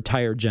 He's a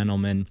retired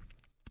gentleman.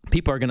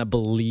 People are going to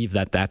believe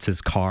that that's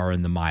his car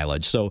and the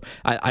mileage. So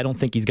I don't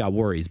think he's got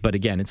worries. But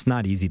again, it's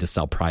not easy to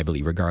sell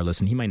privately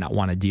regardless. And he might not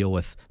want to deal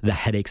with the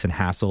headaches and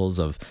hassles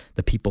of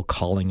the people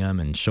calling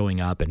him and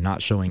showing up and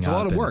not showing up. It's a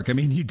lot of work. I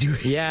mean, you do.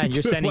 Yeah, and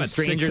you're sending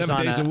strangers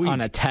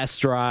on a test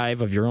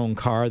drive of your own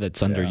car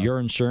that's under your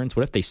insurance.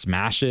 What if they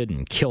smash it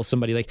and kill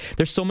somebody? Like,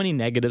 there's so many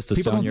negatives to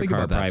selling your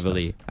car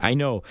privately. I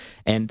know.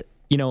 And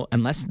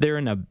unless they're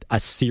in a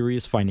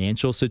serious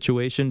financial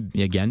situation,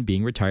 again,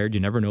 being retired, you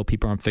never know.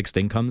 People are on fixed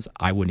incomes.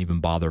 I wouldn't even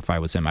bother if I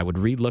was him. I would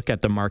relook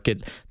at the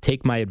market,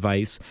 take my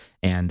advice,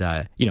 and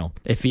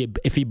if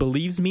he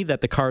believes me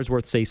that the car is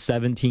worth, say,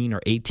 17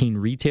 or 18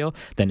 retail,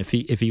 then if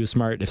he was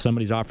smart, if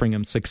somebody's offering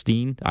him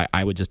 16,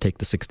 I would just take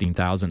the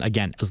 16,000.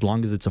 Again, as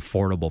long as it's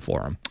affordable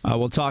for him.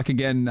 We'll talk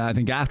again, I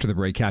think, after the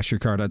break.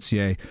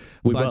 Cashyourcar.ca.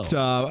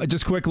 But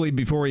just quickly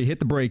before we hit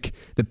the break,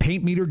 the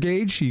paint meter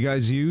gauge you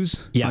guys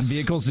use on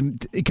vehicles,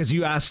 because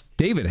you asked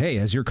David, hey,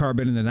 has your car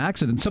been in an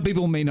accident? Some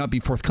people may not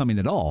be forthcoming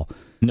at all.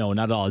 No,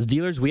 not at all. As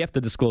dealers, we have to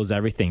disclose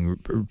everything,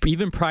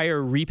 even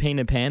prior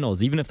repainted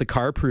panels, even if the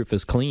car proof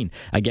is clean.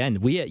 Again,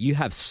 you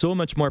have so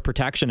much more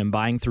protection in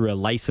buying through a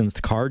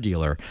licensed car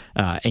dealer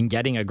and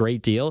getting a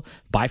great deal.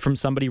 Buy from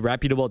somebody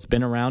reputable. It's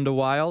been around a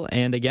while.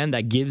 And again,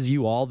 that gives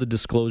you all the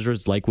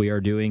disclosures like we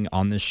are doing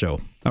on this show.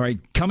 All right,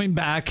 coming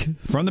back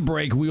from the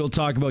break, we will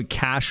talk about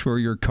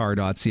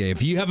cashforyourcar.ca.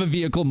 If you have a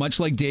vehicle, much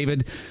like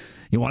David,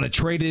 you want to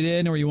trade it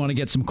in or you want to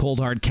get some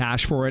cold hard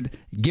cash for it,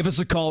 give us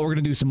a call. We're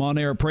going to do some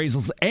on-air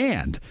appraisals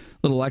and a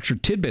little extra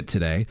tidbit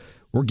today.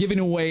 We're giving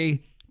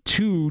away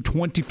 2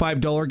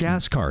 $25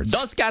 gas cards.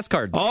 Dos gas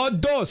cards.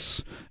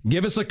 Dos.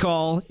 Give us a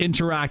call,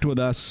 interact with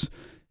us,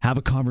 have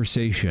a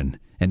conversation,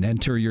 and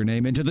enter your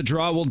name into the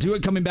draw. We'll do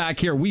it coming back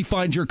here.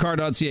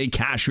 WeFindYourCar.ca,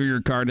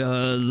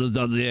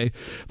 cashforyourcar.ca,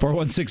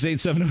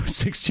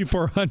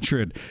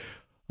 416-870-6400.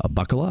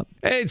 Buckle up.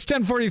 Hey, it's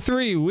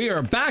 10:43. We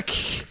are back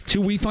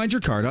to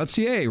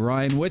WeFindYourCar.ca.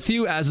 Ryan with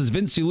you, as is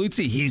Vince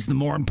Luzzi. He's the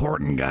more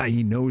important guy.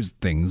 He knows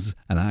things,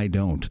 and I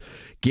don't.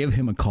 Give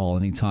him a call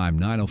anytime,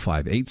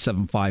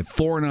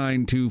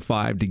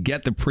 905-875-4925, to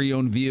get the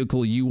pre-owned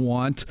vehicle you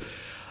want.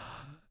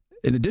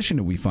 In addition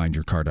to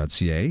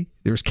WeFindYourCar.ca,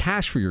 there's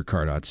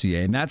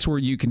CashForYourCar.ca, and that's where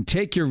you can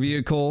take your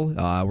vehicle.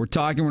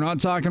 We're not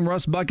talking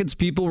rust buckets,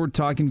 people. We're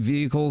talking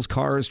vehicles,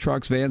 cars,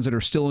 trucks, vans that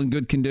are still in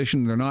good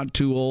condition. They're not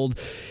too old.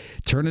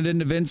 Turn it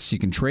into Vince. You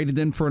can trade it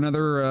in for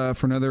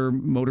another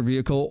motor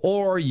vehicle,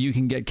 or you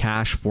can get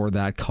cash for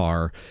that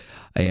car.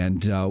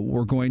 And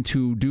we're going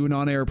to do an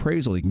on-air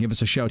appraisal. You can give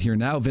us a shout here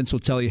now. Vince will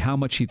tell you how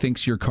much he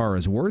thinks your car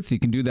is worth. You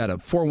can do that at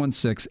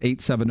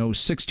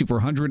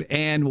 416-870-6400,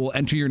 and we'll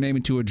enter your name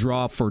into a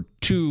draw for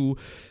 2.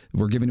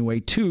 We're giving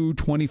away 2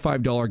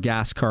 $25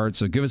 gas cards,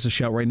 so give us a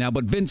shout right now.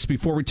 But Vince,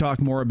 before we talk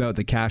more about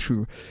the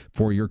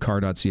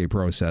cashforyourcar.ca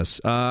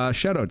process,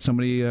 shout out.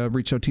 Somebody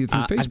reached out to you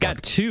through Facebook. I've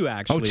got 2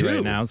 actually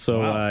right now. So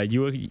wow.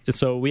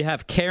 So we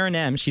have Karen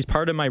M. She's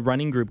part of my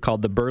running group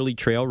called the Burley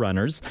Trail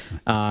Runners.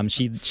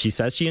 She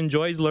says she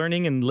enjoys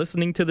learning and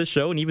listening to the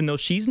show, and even though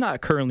she's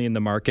not currently in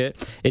the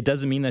market, it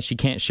doesn't mean that she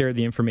can't share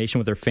the information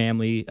with her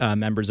family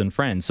members and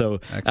friends. So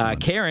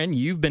Karen,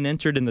 you've been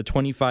entered in the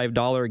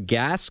 $25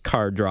 gas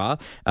card draw.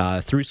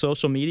 Through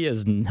social media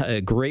is a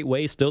great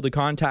way still to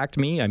contact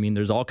me. I mean,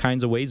 there's all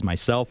kinds of ways. My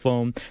cell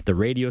phone, the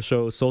radio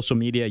show, social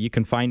media. You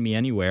can find me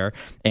anywhere.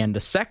 And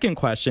the second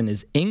question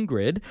is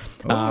Ingrid.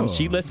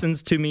 She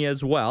listens to me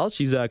as well.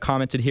 She's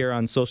commented here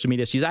on social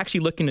media. She's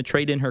actually looking to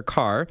trade in her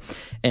car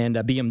and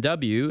a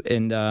BMW.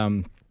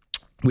 And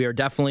we are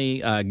definitely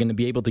going to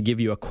be able to give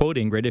you a quote,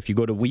 Ingrid, if you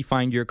go to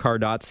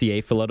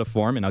WeFindYourCar.ca, fill out a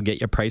form, and I'll get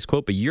you a price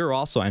quote. But you're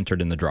also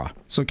entered in the draw.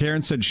 So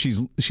Karen said she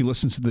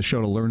listens to the show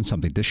to learn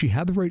something. Does she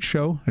have the right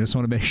show? I just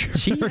want to make sure.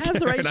 She has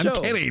the right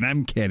show.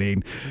 I'm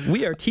kidding.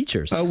 We are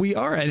teachers. We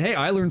are. And hey,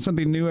 I learn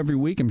something new every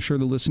week. I'm sure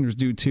the listeners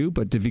do too.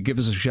 But if you give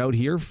us a shout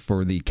here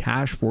for the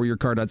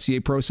cashforyourcar.ca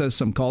process,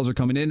 some calls are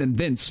coming in. And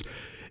Vince,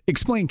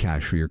 Explain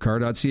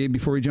cashforyourcar.ca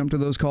before we jump to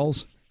those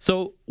calls.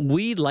 So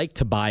we like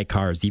to buy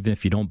cars, even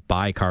if you don't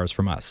buy cars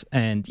from us.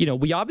 And,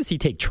 we obviously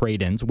take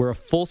trade-ins. We're a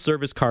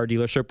full-service car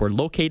dealership. We're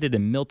located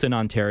in Milton,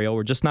 Ontario.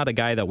 We're just not a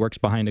guy that works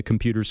behind a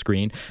computer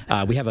screen.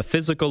 We have a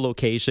physical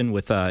location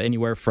with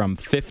anywhere from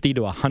 50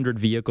 to 100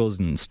 vehicles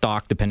in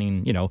stock,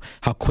 depending,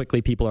 how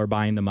quickly people are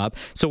buying them up.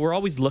 So we're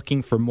always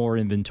looking for more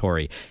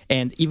inventory.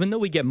 And even though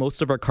we get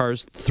most of our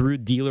cars through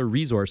dealer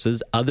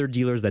resources, other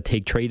dealers that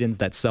take trade-ins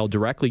that sell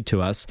directly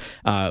to us,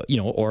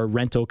 or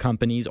rental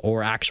companies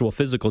or actual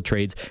physical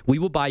trades, we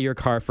will buy your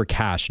car for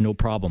cash, no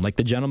problem. Like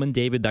the gentleman,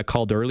 David, that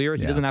called earlier,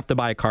 he doesn't have to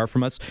buy a car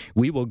from us.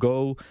 We will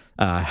go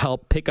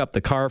help pick up the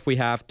car if we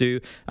have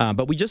to.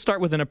 But we just start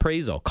with an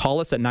appraisal.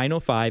 Call us at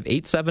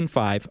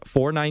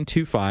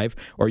 905-875-4925,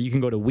 or you can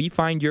go to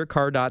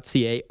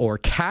wefindyourcar.ca or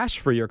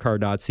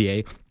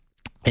cashforyourcar.ca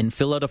and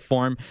fill out a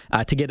form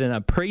to get an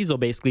appraisal,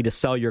 basically, to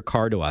sell your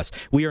car to us.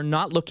 We are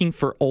not looking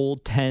for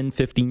old 10,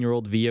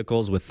 15-year-old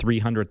vehicles with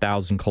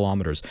 300,000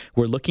 kilometers.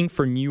 We're looking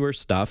for newer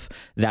stuff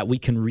that we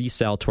can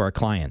resell to our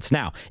clients.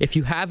 Now, if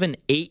you have an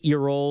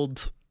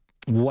 8-year-old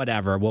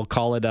whatever, we'll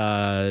call it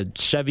a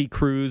Chevy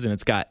Cruze, and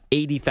it's got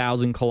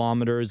 80,000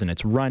 kilometers and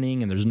it's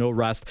running and there's no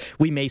rust,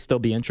 we may still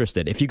be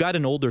interested. If you got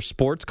an older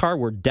sports car,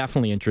 we're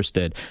definitely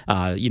interested.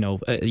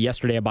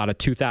 Yesterday I bought a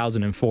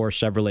 2004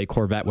 Chevrolet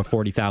Corvette with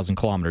 40,000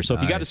 kilometers. So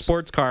if you got a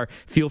sports car,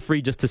 feel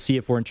free just to see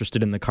if we're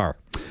interested in the car.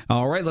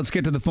 All right, let's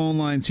get to the phone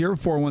lines here.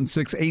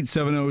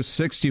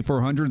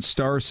 416-870-6400,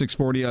 star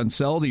 640 on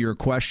cell to your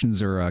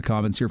questions or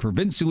comments here for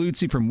Vince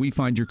Luzzi from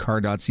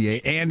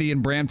wefindyourcar.ca. Andy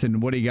in Brampton,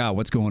 what do you got?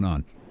 What's going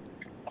on?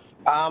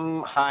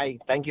 Hi.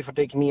 Thank you for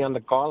taking me on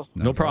the call.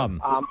 No problem.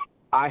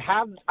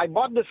 I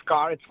bought this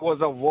car. It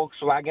was a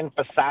Volkswagen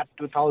Passat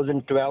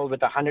 2012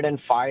 with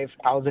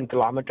 105,000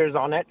 kilometers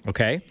on it.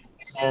 Okay.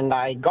 And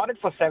I got it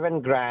for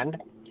 $7,000.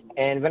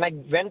 And when I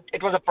went,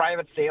 it was a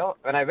private sale.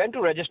 When I went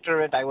to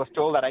register it, I was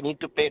told that I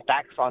need to pay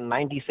tax on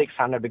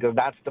 $9,600 because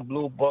that's the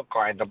blue book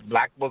or the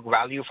black book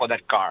value for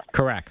that car.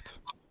 Correct.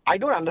 I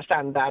don't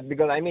understand that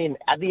because,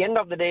 at the end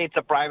of the day, it's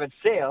a private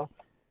sale.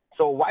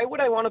 So why would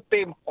I want to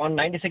pay on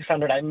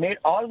 $9,600? I made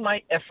all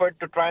my effort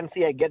to try and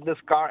see I get this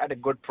car at a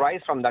good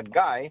price from that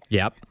guy.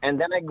 Yep. And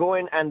then I go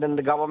in, and then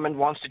the government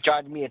wants to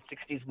charge me at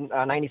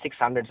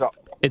 $9,600. So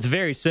it's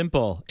very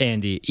simple,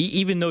 Andy.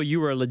 Even though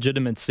you were a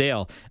legitimate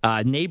sale,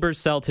 neighbors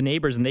sell to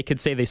neighbors, and they could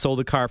say they sold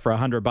a car for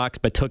 $100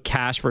 but took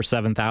cash for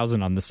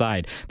 $7,000 on the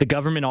side. The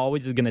government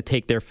always is going to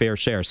take their fair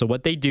share. So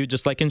what they do,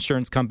 just like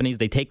insurance companies,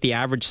 they take the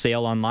average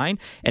sale online,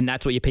 and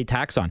that's what you pay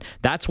tax on.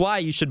 That's why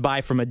you should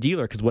buy from a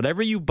dealer, because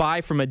whatever you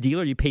buy from a dealer,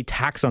 you pay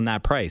tax on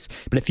that price.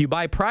 But if you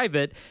buy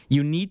private,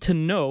 you need to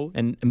know,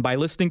 and by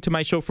listening to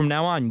my show from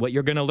now on, what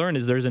you're going to learn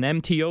is there's an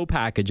MTO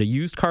package, a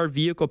used car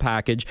vehicle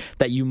package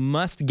that you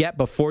must get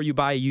before you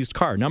buy a used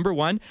car. Number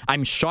one,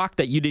 I'm shocked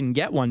that you didn't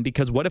get one,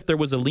 because what if there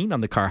was a lien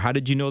on the car? How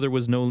did you know there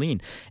was no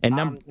lien? And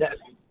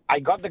I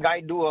got the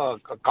guy do a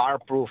car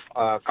proof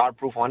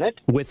on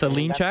it. With a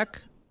lien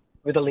check?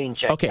 With a lien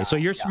check. Okay, so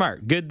you're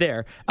smart. Good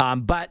there.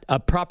 But a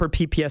proper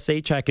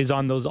PPSA check is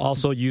on those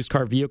also used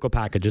car vehicle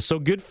packages. So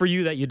good for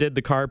you that you did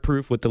the car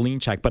proof with the lien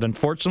check. But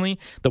unfortunately,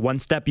 the one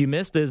step you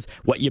missed is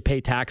what you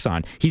pay tax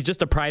on. He's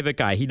just a private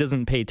guy. He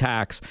doesn't pay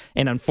tax.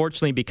 And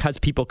unfortunately, because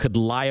people could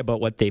lie about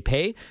what they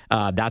pay,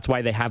 that's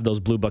why they have those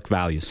blue book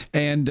values.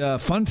 And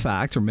fun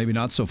fact, or maybe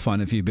not so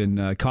fun if you've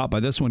been caught by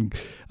this one,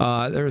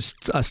 there's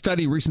a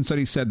recent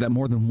study said that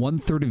more than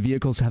 1/3 of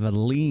vehicles have a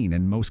lien,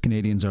 and most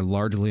Canadians are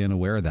largely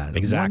unaware of that.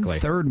 Exactly.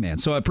 1/3, man.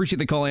 So I appreciate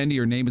the call, Andy.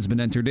 Your name has been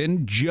entered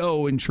in.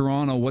 Joe in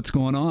Toronto, what's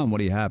going on? What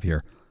do you have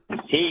here?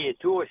 Hey,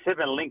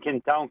 207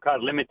 Lincoln Town Car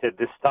Limited.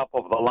 This top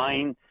of the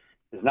line.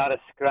 There's not a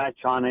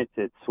scratch on it.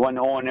 It's one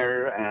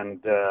owner,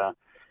 and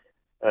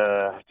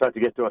tried to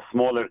get to a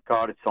smaller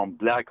car. It's on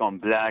black.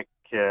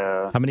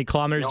 How many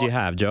kilometers do you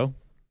have, Joe?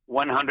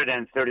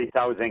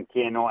 130,000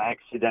 K, no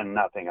accident,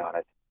 nothing on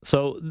it.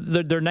 So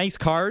they're nice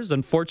cars.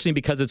 Unfortunately,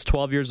 because it's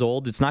 12 years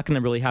old, it's not going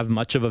to really have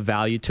much of a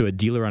value to a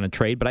dealer on a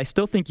trade. But I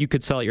still think you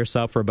could sell it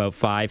yourself for about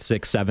 $5,000,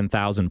 $6,000,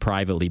 $7,000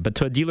 privately. But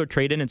to a dealer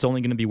trade-in, it's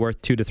only going to be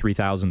worth $2,000 to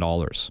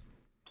 $3,000.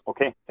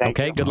 Okay, thank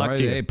you. Good luck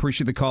to you. Hey,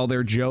 appreciate the call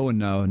there, Joe.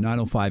 And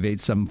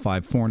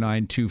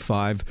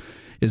 905-875-4925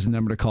 is the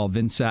number to call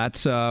Vince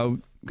at.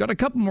 Got a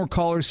couple more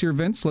callers here,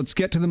 Vince. Let's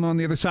get to them on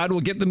the other side.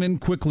 We'll get them in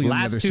quickly on the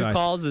other side. Last two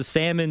calls is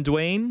Sam and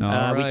Dwayne.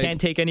 All right. We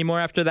can't take any more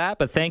after that,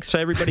 but thanks to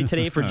everybody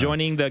today for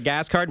joining the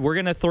gas card. We're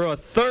going to throw a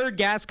third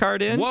gas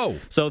card in. Whoa.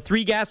 So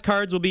 3 gas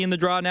cards will be in the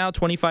draw now,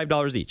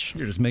 $25 each.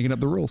 You're just making up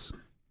the rules.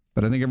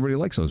 But I think everybody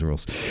likes those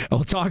rules.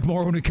 We'll talk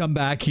more when we come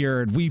back here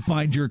at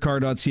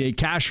wefindyourcar.ca,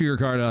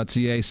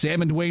 cashforyourcar.ca.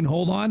 Sam and Dwayne,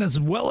 hold on, as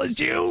well as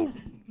you.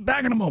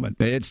 Back in a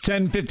moment. It's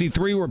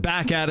 10:53. We're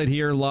back at it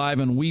here live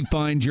on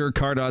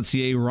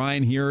wefindyourcar.ca.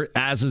 Ryan here,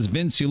 as is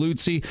Vince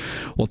Luzzi.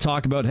 We'll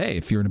talk about, hey,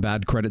 if you're in a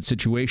bad credit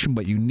situation,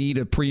 but you need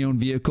a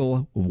pre-owned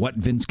vehicle, what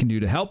Vince can do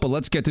to help. But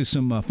let's get to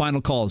some final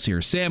calls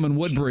here. Sam in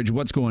Woodbridge,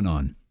 what's going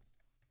on?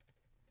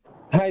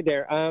 Hi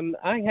there.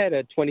 I had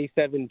a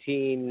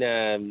 2017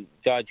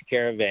 Dodge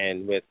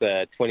Caravan with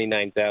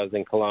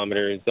 29,000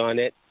 kilometers on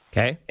it.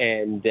 Okay.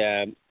 And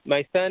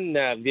my son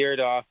veered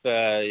off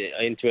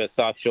into a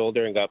soft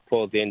shoulder and got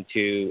pulled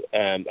into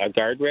a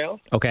guardrail.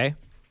 Okay.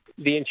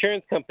 The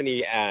insurance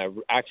company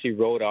actually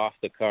wrote off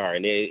the car,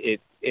 and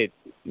it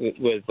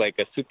was like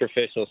a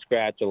superficial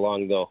scratch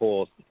along the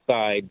whole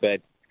side.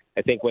 But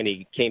I think when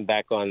he came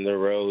back on the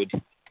road,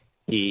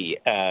 he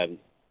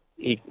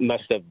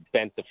must have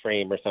bent the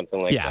frame or something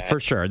like that. Yeah, for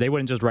sure. They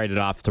wouldn't just write it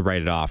off to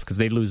write it off because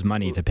they'd lose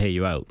money to pay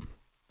you out.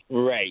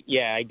 Right.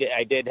 Yeah,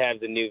 I did have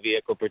the new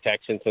vehicle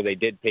protection, so they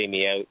did pay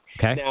me out.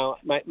 Okay. Now,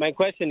 my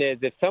question is,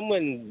 if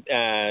someone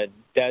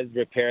does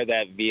repair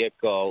that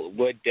vehicle,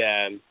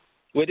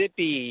 would it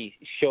be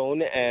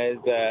shown as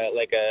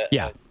like a...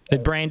 Yeah.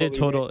 Branded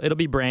total. It'll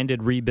be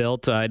branded,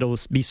 rebuilt. It'll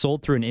be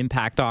sold through an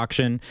impact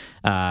auction.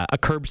 A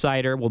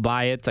curbsider will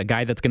buy it. A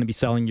guy that's going to be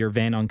selling your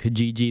van on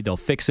Kijiji, they'll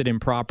fix it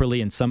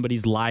improperly, and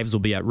somebody's lives will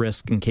be at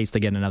risk in case they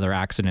get another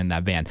accident in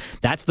that van.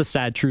 That's the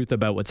sad truth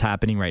about what's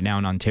happening right now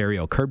in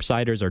Ontario.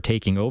 Curbsiders are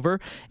taking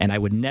over, and I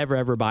would never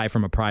ever buy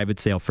from a private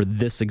sale for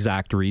this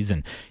exact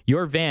reason.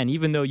 Your van,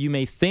 even though you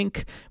may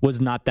think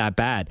was not that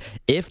bad,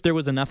 if there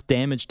was enough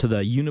damage to the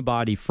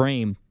unibody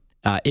frame,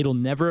 it'll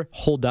never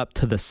hold up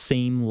to the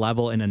same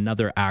level in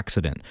another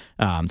accident.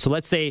 So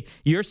let's say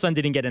your son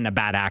didn't get in a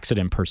bad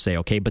accident per se,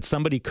 okay, but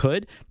somebody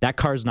could. That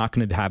car's not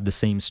going to have the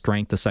same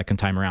strength the second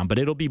time around, but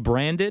it'll be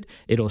branded.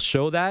 It'll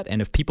show that, and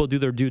if people do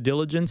their due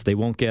diligence, they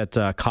won't get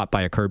caught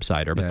by a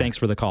curbsider. But Thanks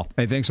for the call.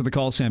 Hey, thanks for the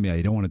call, Sam. Yeah,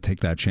 you don't want to take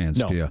that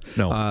chance, do you?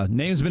 No.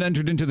 Name's been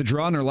entered into the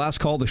draw in our last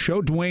call of the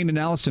show. Dwayne and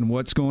Allison,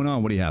 what's going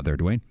on? What do you have there,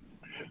 Dwayne?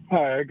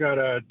 Hi, I got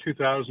a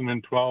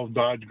 2012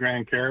 Dodge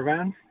Grand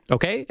Caravan.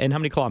 Okay, and how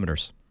many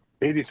kilometers?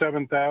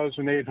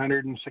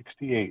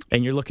 87,868.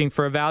 And you're looking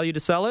for a value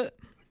to sell it?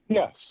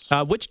 Yes.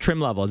 Which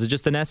trim level? Is it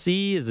just an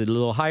SE? Is it a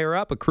little higher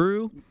up, a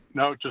crew?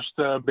 No, just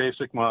a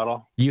basic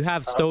model. You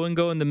have stow and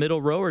go in the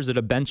middle row, or is it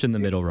a bench in the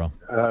middle row?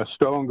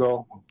 Stow and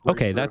go.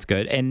 Okay, that's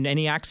good. And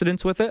any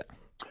accidents with it?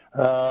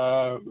 3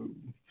 or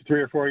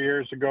 4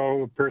 years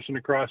ago, a person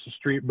across the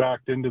street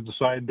backed into the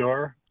side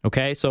door.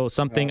 Okay, so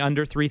something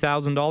under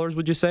 $3,000,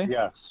 would you say?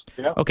 Yes.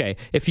 Yep. Okay,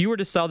 if you were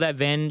to sell that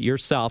van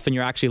yourself and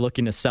you're actually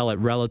looking to sell it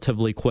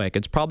relatively quick,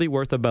 it's probably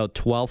worth about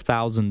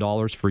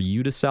 $12,000 for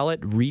you to sell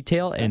it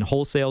retail, and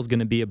wholesale is going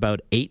to be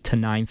about $8,000 to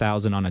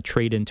 $9,000 on a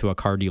trade into a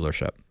car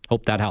dealership.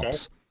 Hope that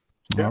helps.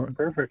 Yeah,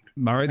 perfect.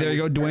 All right, there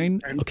you go,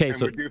 Dwayne.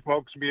 So would you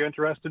folks be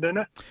interested in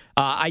it?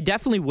 I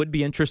definitely would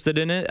be interested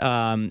in it.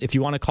 If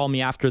you want to call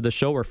me after the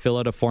show or fill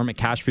out a form at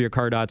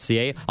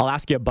cashforyourcar.ca, I'll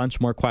ask you a bunch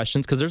more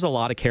questions because there's a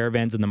lot of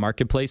caravans in the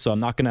marketplace, so I'm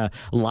not going to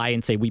lie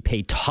and say we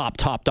pay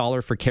top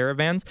dollar for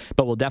caravans,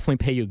 but we'll definitely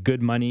pay you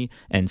good money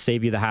and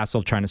save you the hassle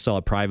of trying to sell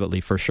it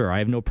privately for sure. I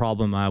have no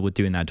problem with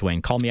doing that,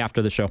 Dwayne. Call me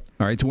after the show.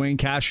 All right, Dwayne,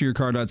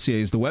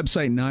 cashforyourcar.ca is the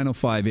website,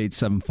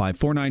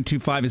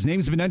 905-875-4925. His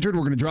name's been entered.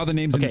 We're going to draw the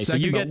names in a second.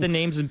 Okay, so you get the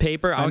names in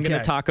paper. I'm going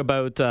to talk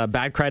about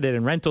bad credit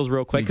and rentals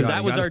real quick because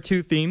that was our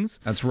two themes.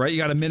 That's right. You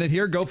got a minute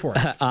here. Go for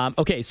it.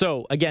 Okay,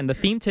 so again, the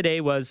theme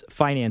today was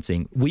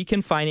financing. We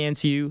can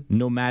finance you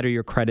no matter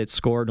your credit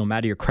score, no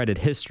matter your credit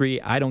history.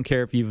 I don't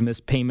care if you've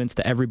missed payments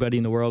to everybody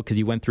in the world because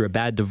you went through a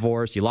bad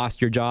divorce, you lost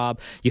your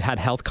job, you had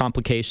health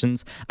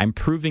complications. I'm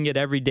proving it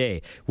every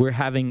day. We're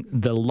having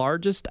the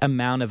largest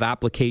amount of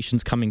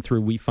applications coming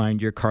through We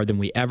Find Your Car than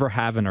we ever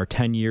have in our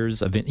 10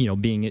 years of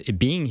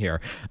being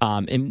here.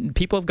 And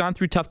people have gone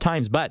through tough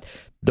times, but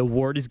the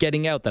word is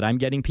getting out that I'm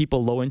getting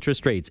people low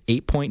interest rates,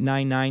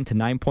 8.99 to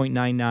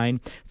 9.99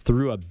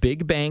 through a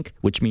big bank,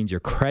 which means your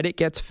credit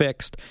gets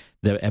fixed.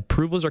 The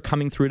approvals are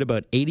coming through at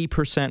about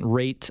 80%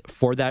 rate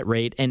for that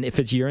rate. And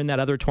if you're in that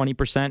other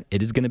 20%,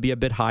 it is going to be a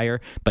bit higher,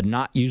 but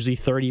not usually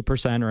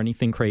 30% or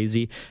anything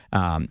crazy.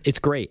 It's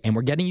great. And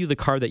we're getting you the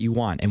car that you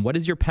want. And what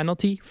is your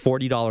penalty?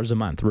 $40 a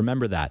month.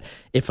 Remember that.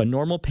 If a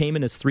normal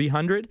payment is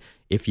 $300,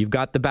 if you've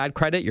got the bad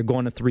credit, you're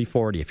going to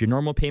 $340. If your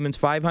normal payment's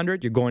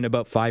 $500, you're going to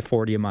about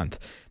 $540 a month.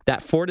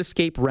 That Ford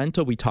Escape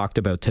rental we talked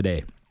about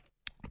today,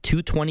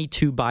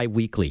 $222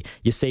 bi-weekly.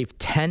 You save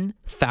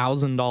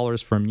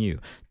 $10,000 from you.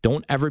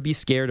 Don't ever be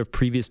scared of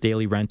previous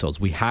daily rentals.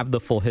 We have the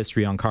full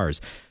history on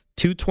cars.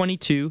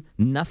 $222,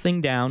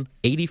 nothing down,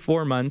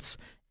 84 months,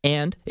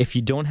 and if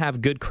you don't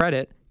have good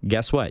credit,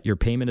 guess what? Your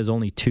payment is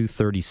only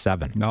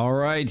 $237. All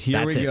right,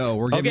 here we go.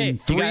 We're giving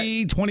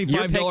three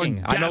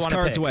 $25 gas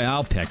cards away.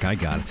 I'll pick. I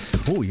got it.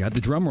 Oh, you got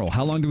the drum roll.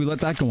 How long do we let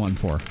that go on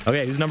for?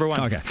 Okay, who's number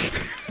one? Okay.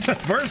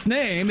 First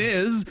name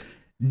is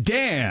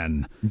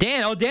Dan.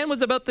 Dan. Oh, Dan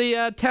was about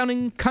the Town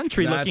and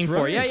Country That's looking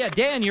for. right. Yeah.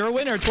 Dan, you're a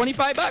winner.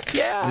 $25.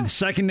 Yeah. And the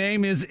second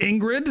name is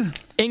Ingrid.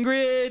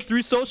 Ingrid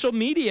through social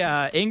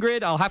media.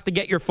 Ingrid, I'll have to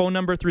get your phone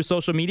number through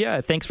social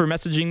media. Thanks for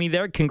messaging me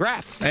there.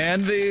 Congrats.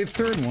 And the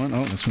third one,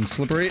 this one's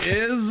slippery,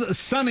 is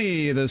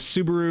Sunny, the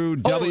Subaru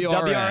WRX.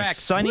 WRX.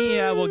 Sunny,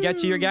 we'll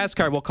get you your gas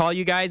card. We'll call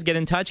you guys, get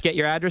in touch, get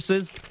your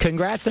addresses.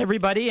 Congrats,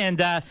 everybody.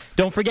 And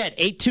don't forget,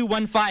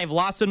 8215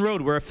 Lawson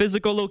Road. We're a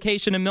physical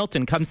location in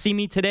Milton. Come see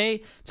me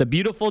today. It's a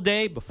beautiful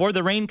day before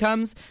the rain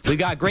comes. We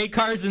got great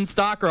cars in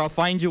stock, or I'll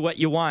find you what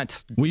you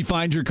want. We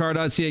find your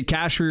car.ca,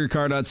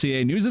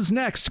 cashforyourcar.ca. News is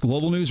next.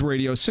 Global News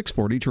Radio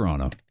 640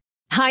 Toronto.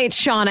 Hi, it's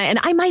Shauna, and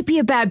I might be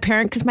a bad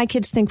parent because my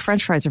kids think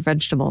French fries are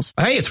vegetables.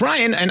 Hey, it's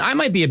Ryan, and I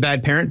might be a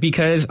bad parent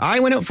because I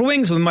went out for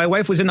wings when my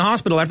wife was in the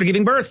hospital after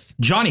giving birth.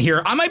 Johnny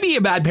here. I might be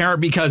a bad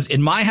parent because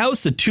in my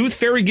house, the tooth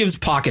fairy gives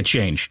pocket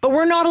change. But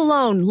we're not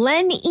alone.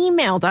 Len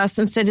emailed us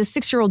and said his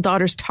 6-year-old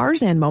daughter's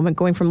Tarzan moment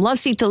going from love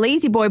seat to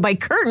lazy boy by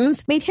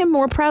curtains made him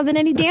more proud than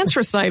any dance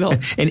recital.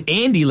 And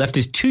Andy left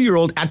his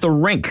 2-year-old at the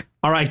rink.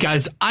 All right,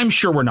 guys, I'm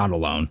sure we're not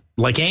alone.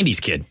 Like Andy's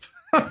kid.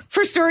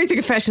 For stories and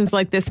confessions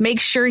like this,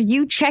 make sure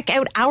you check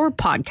out our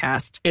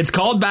podcast. It's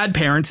called Bad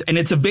Parents, and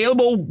it's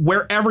available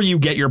wherever you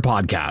get your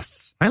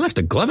podcasts. I left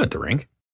a glove at the rink.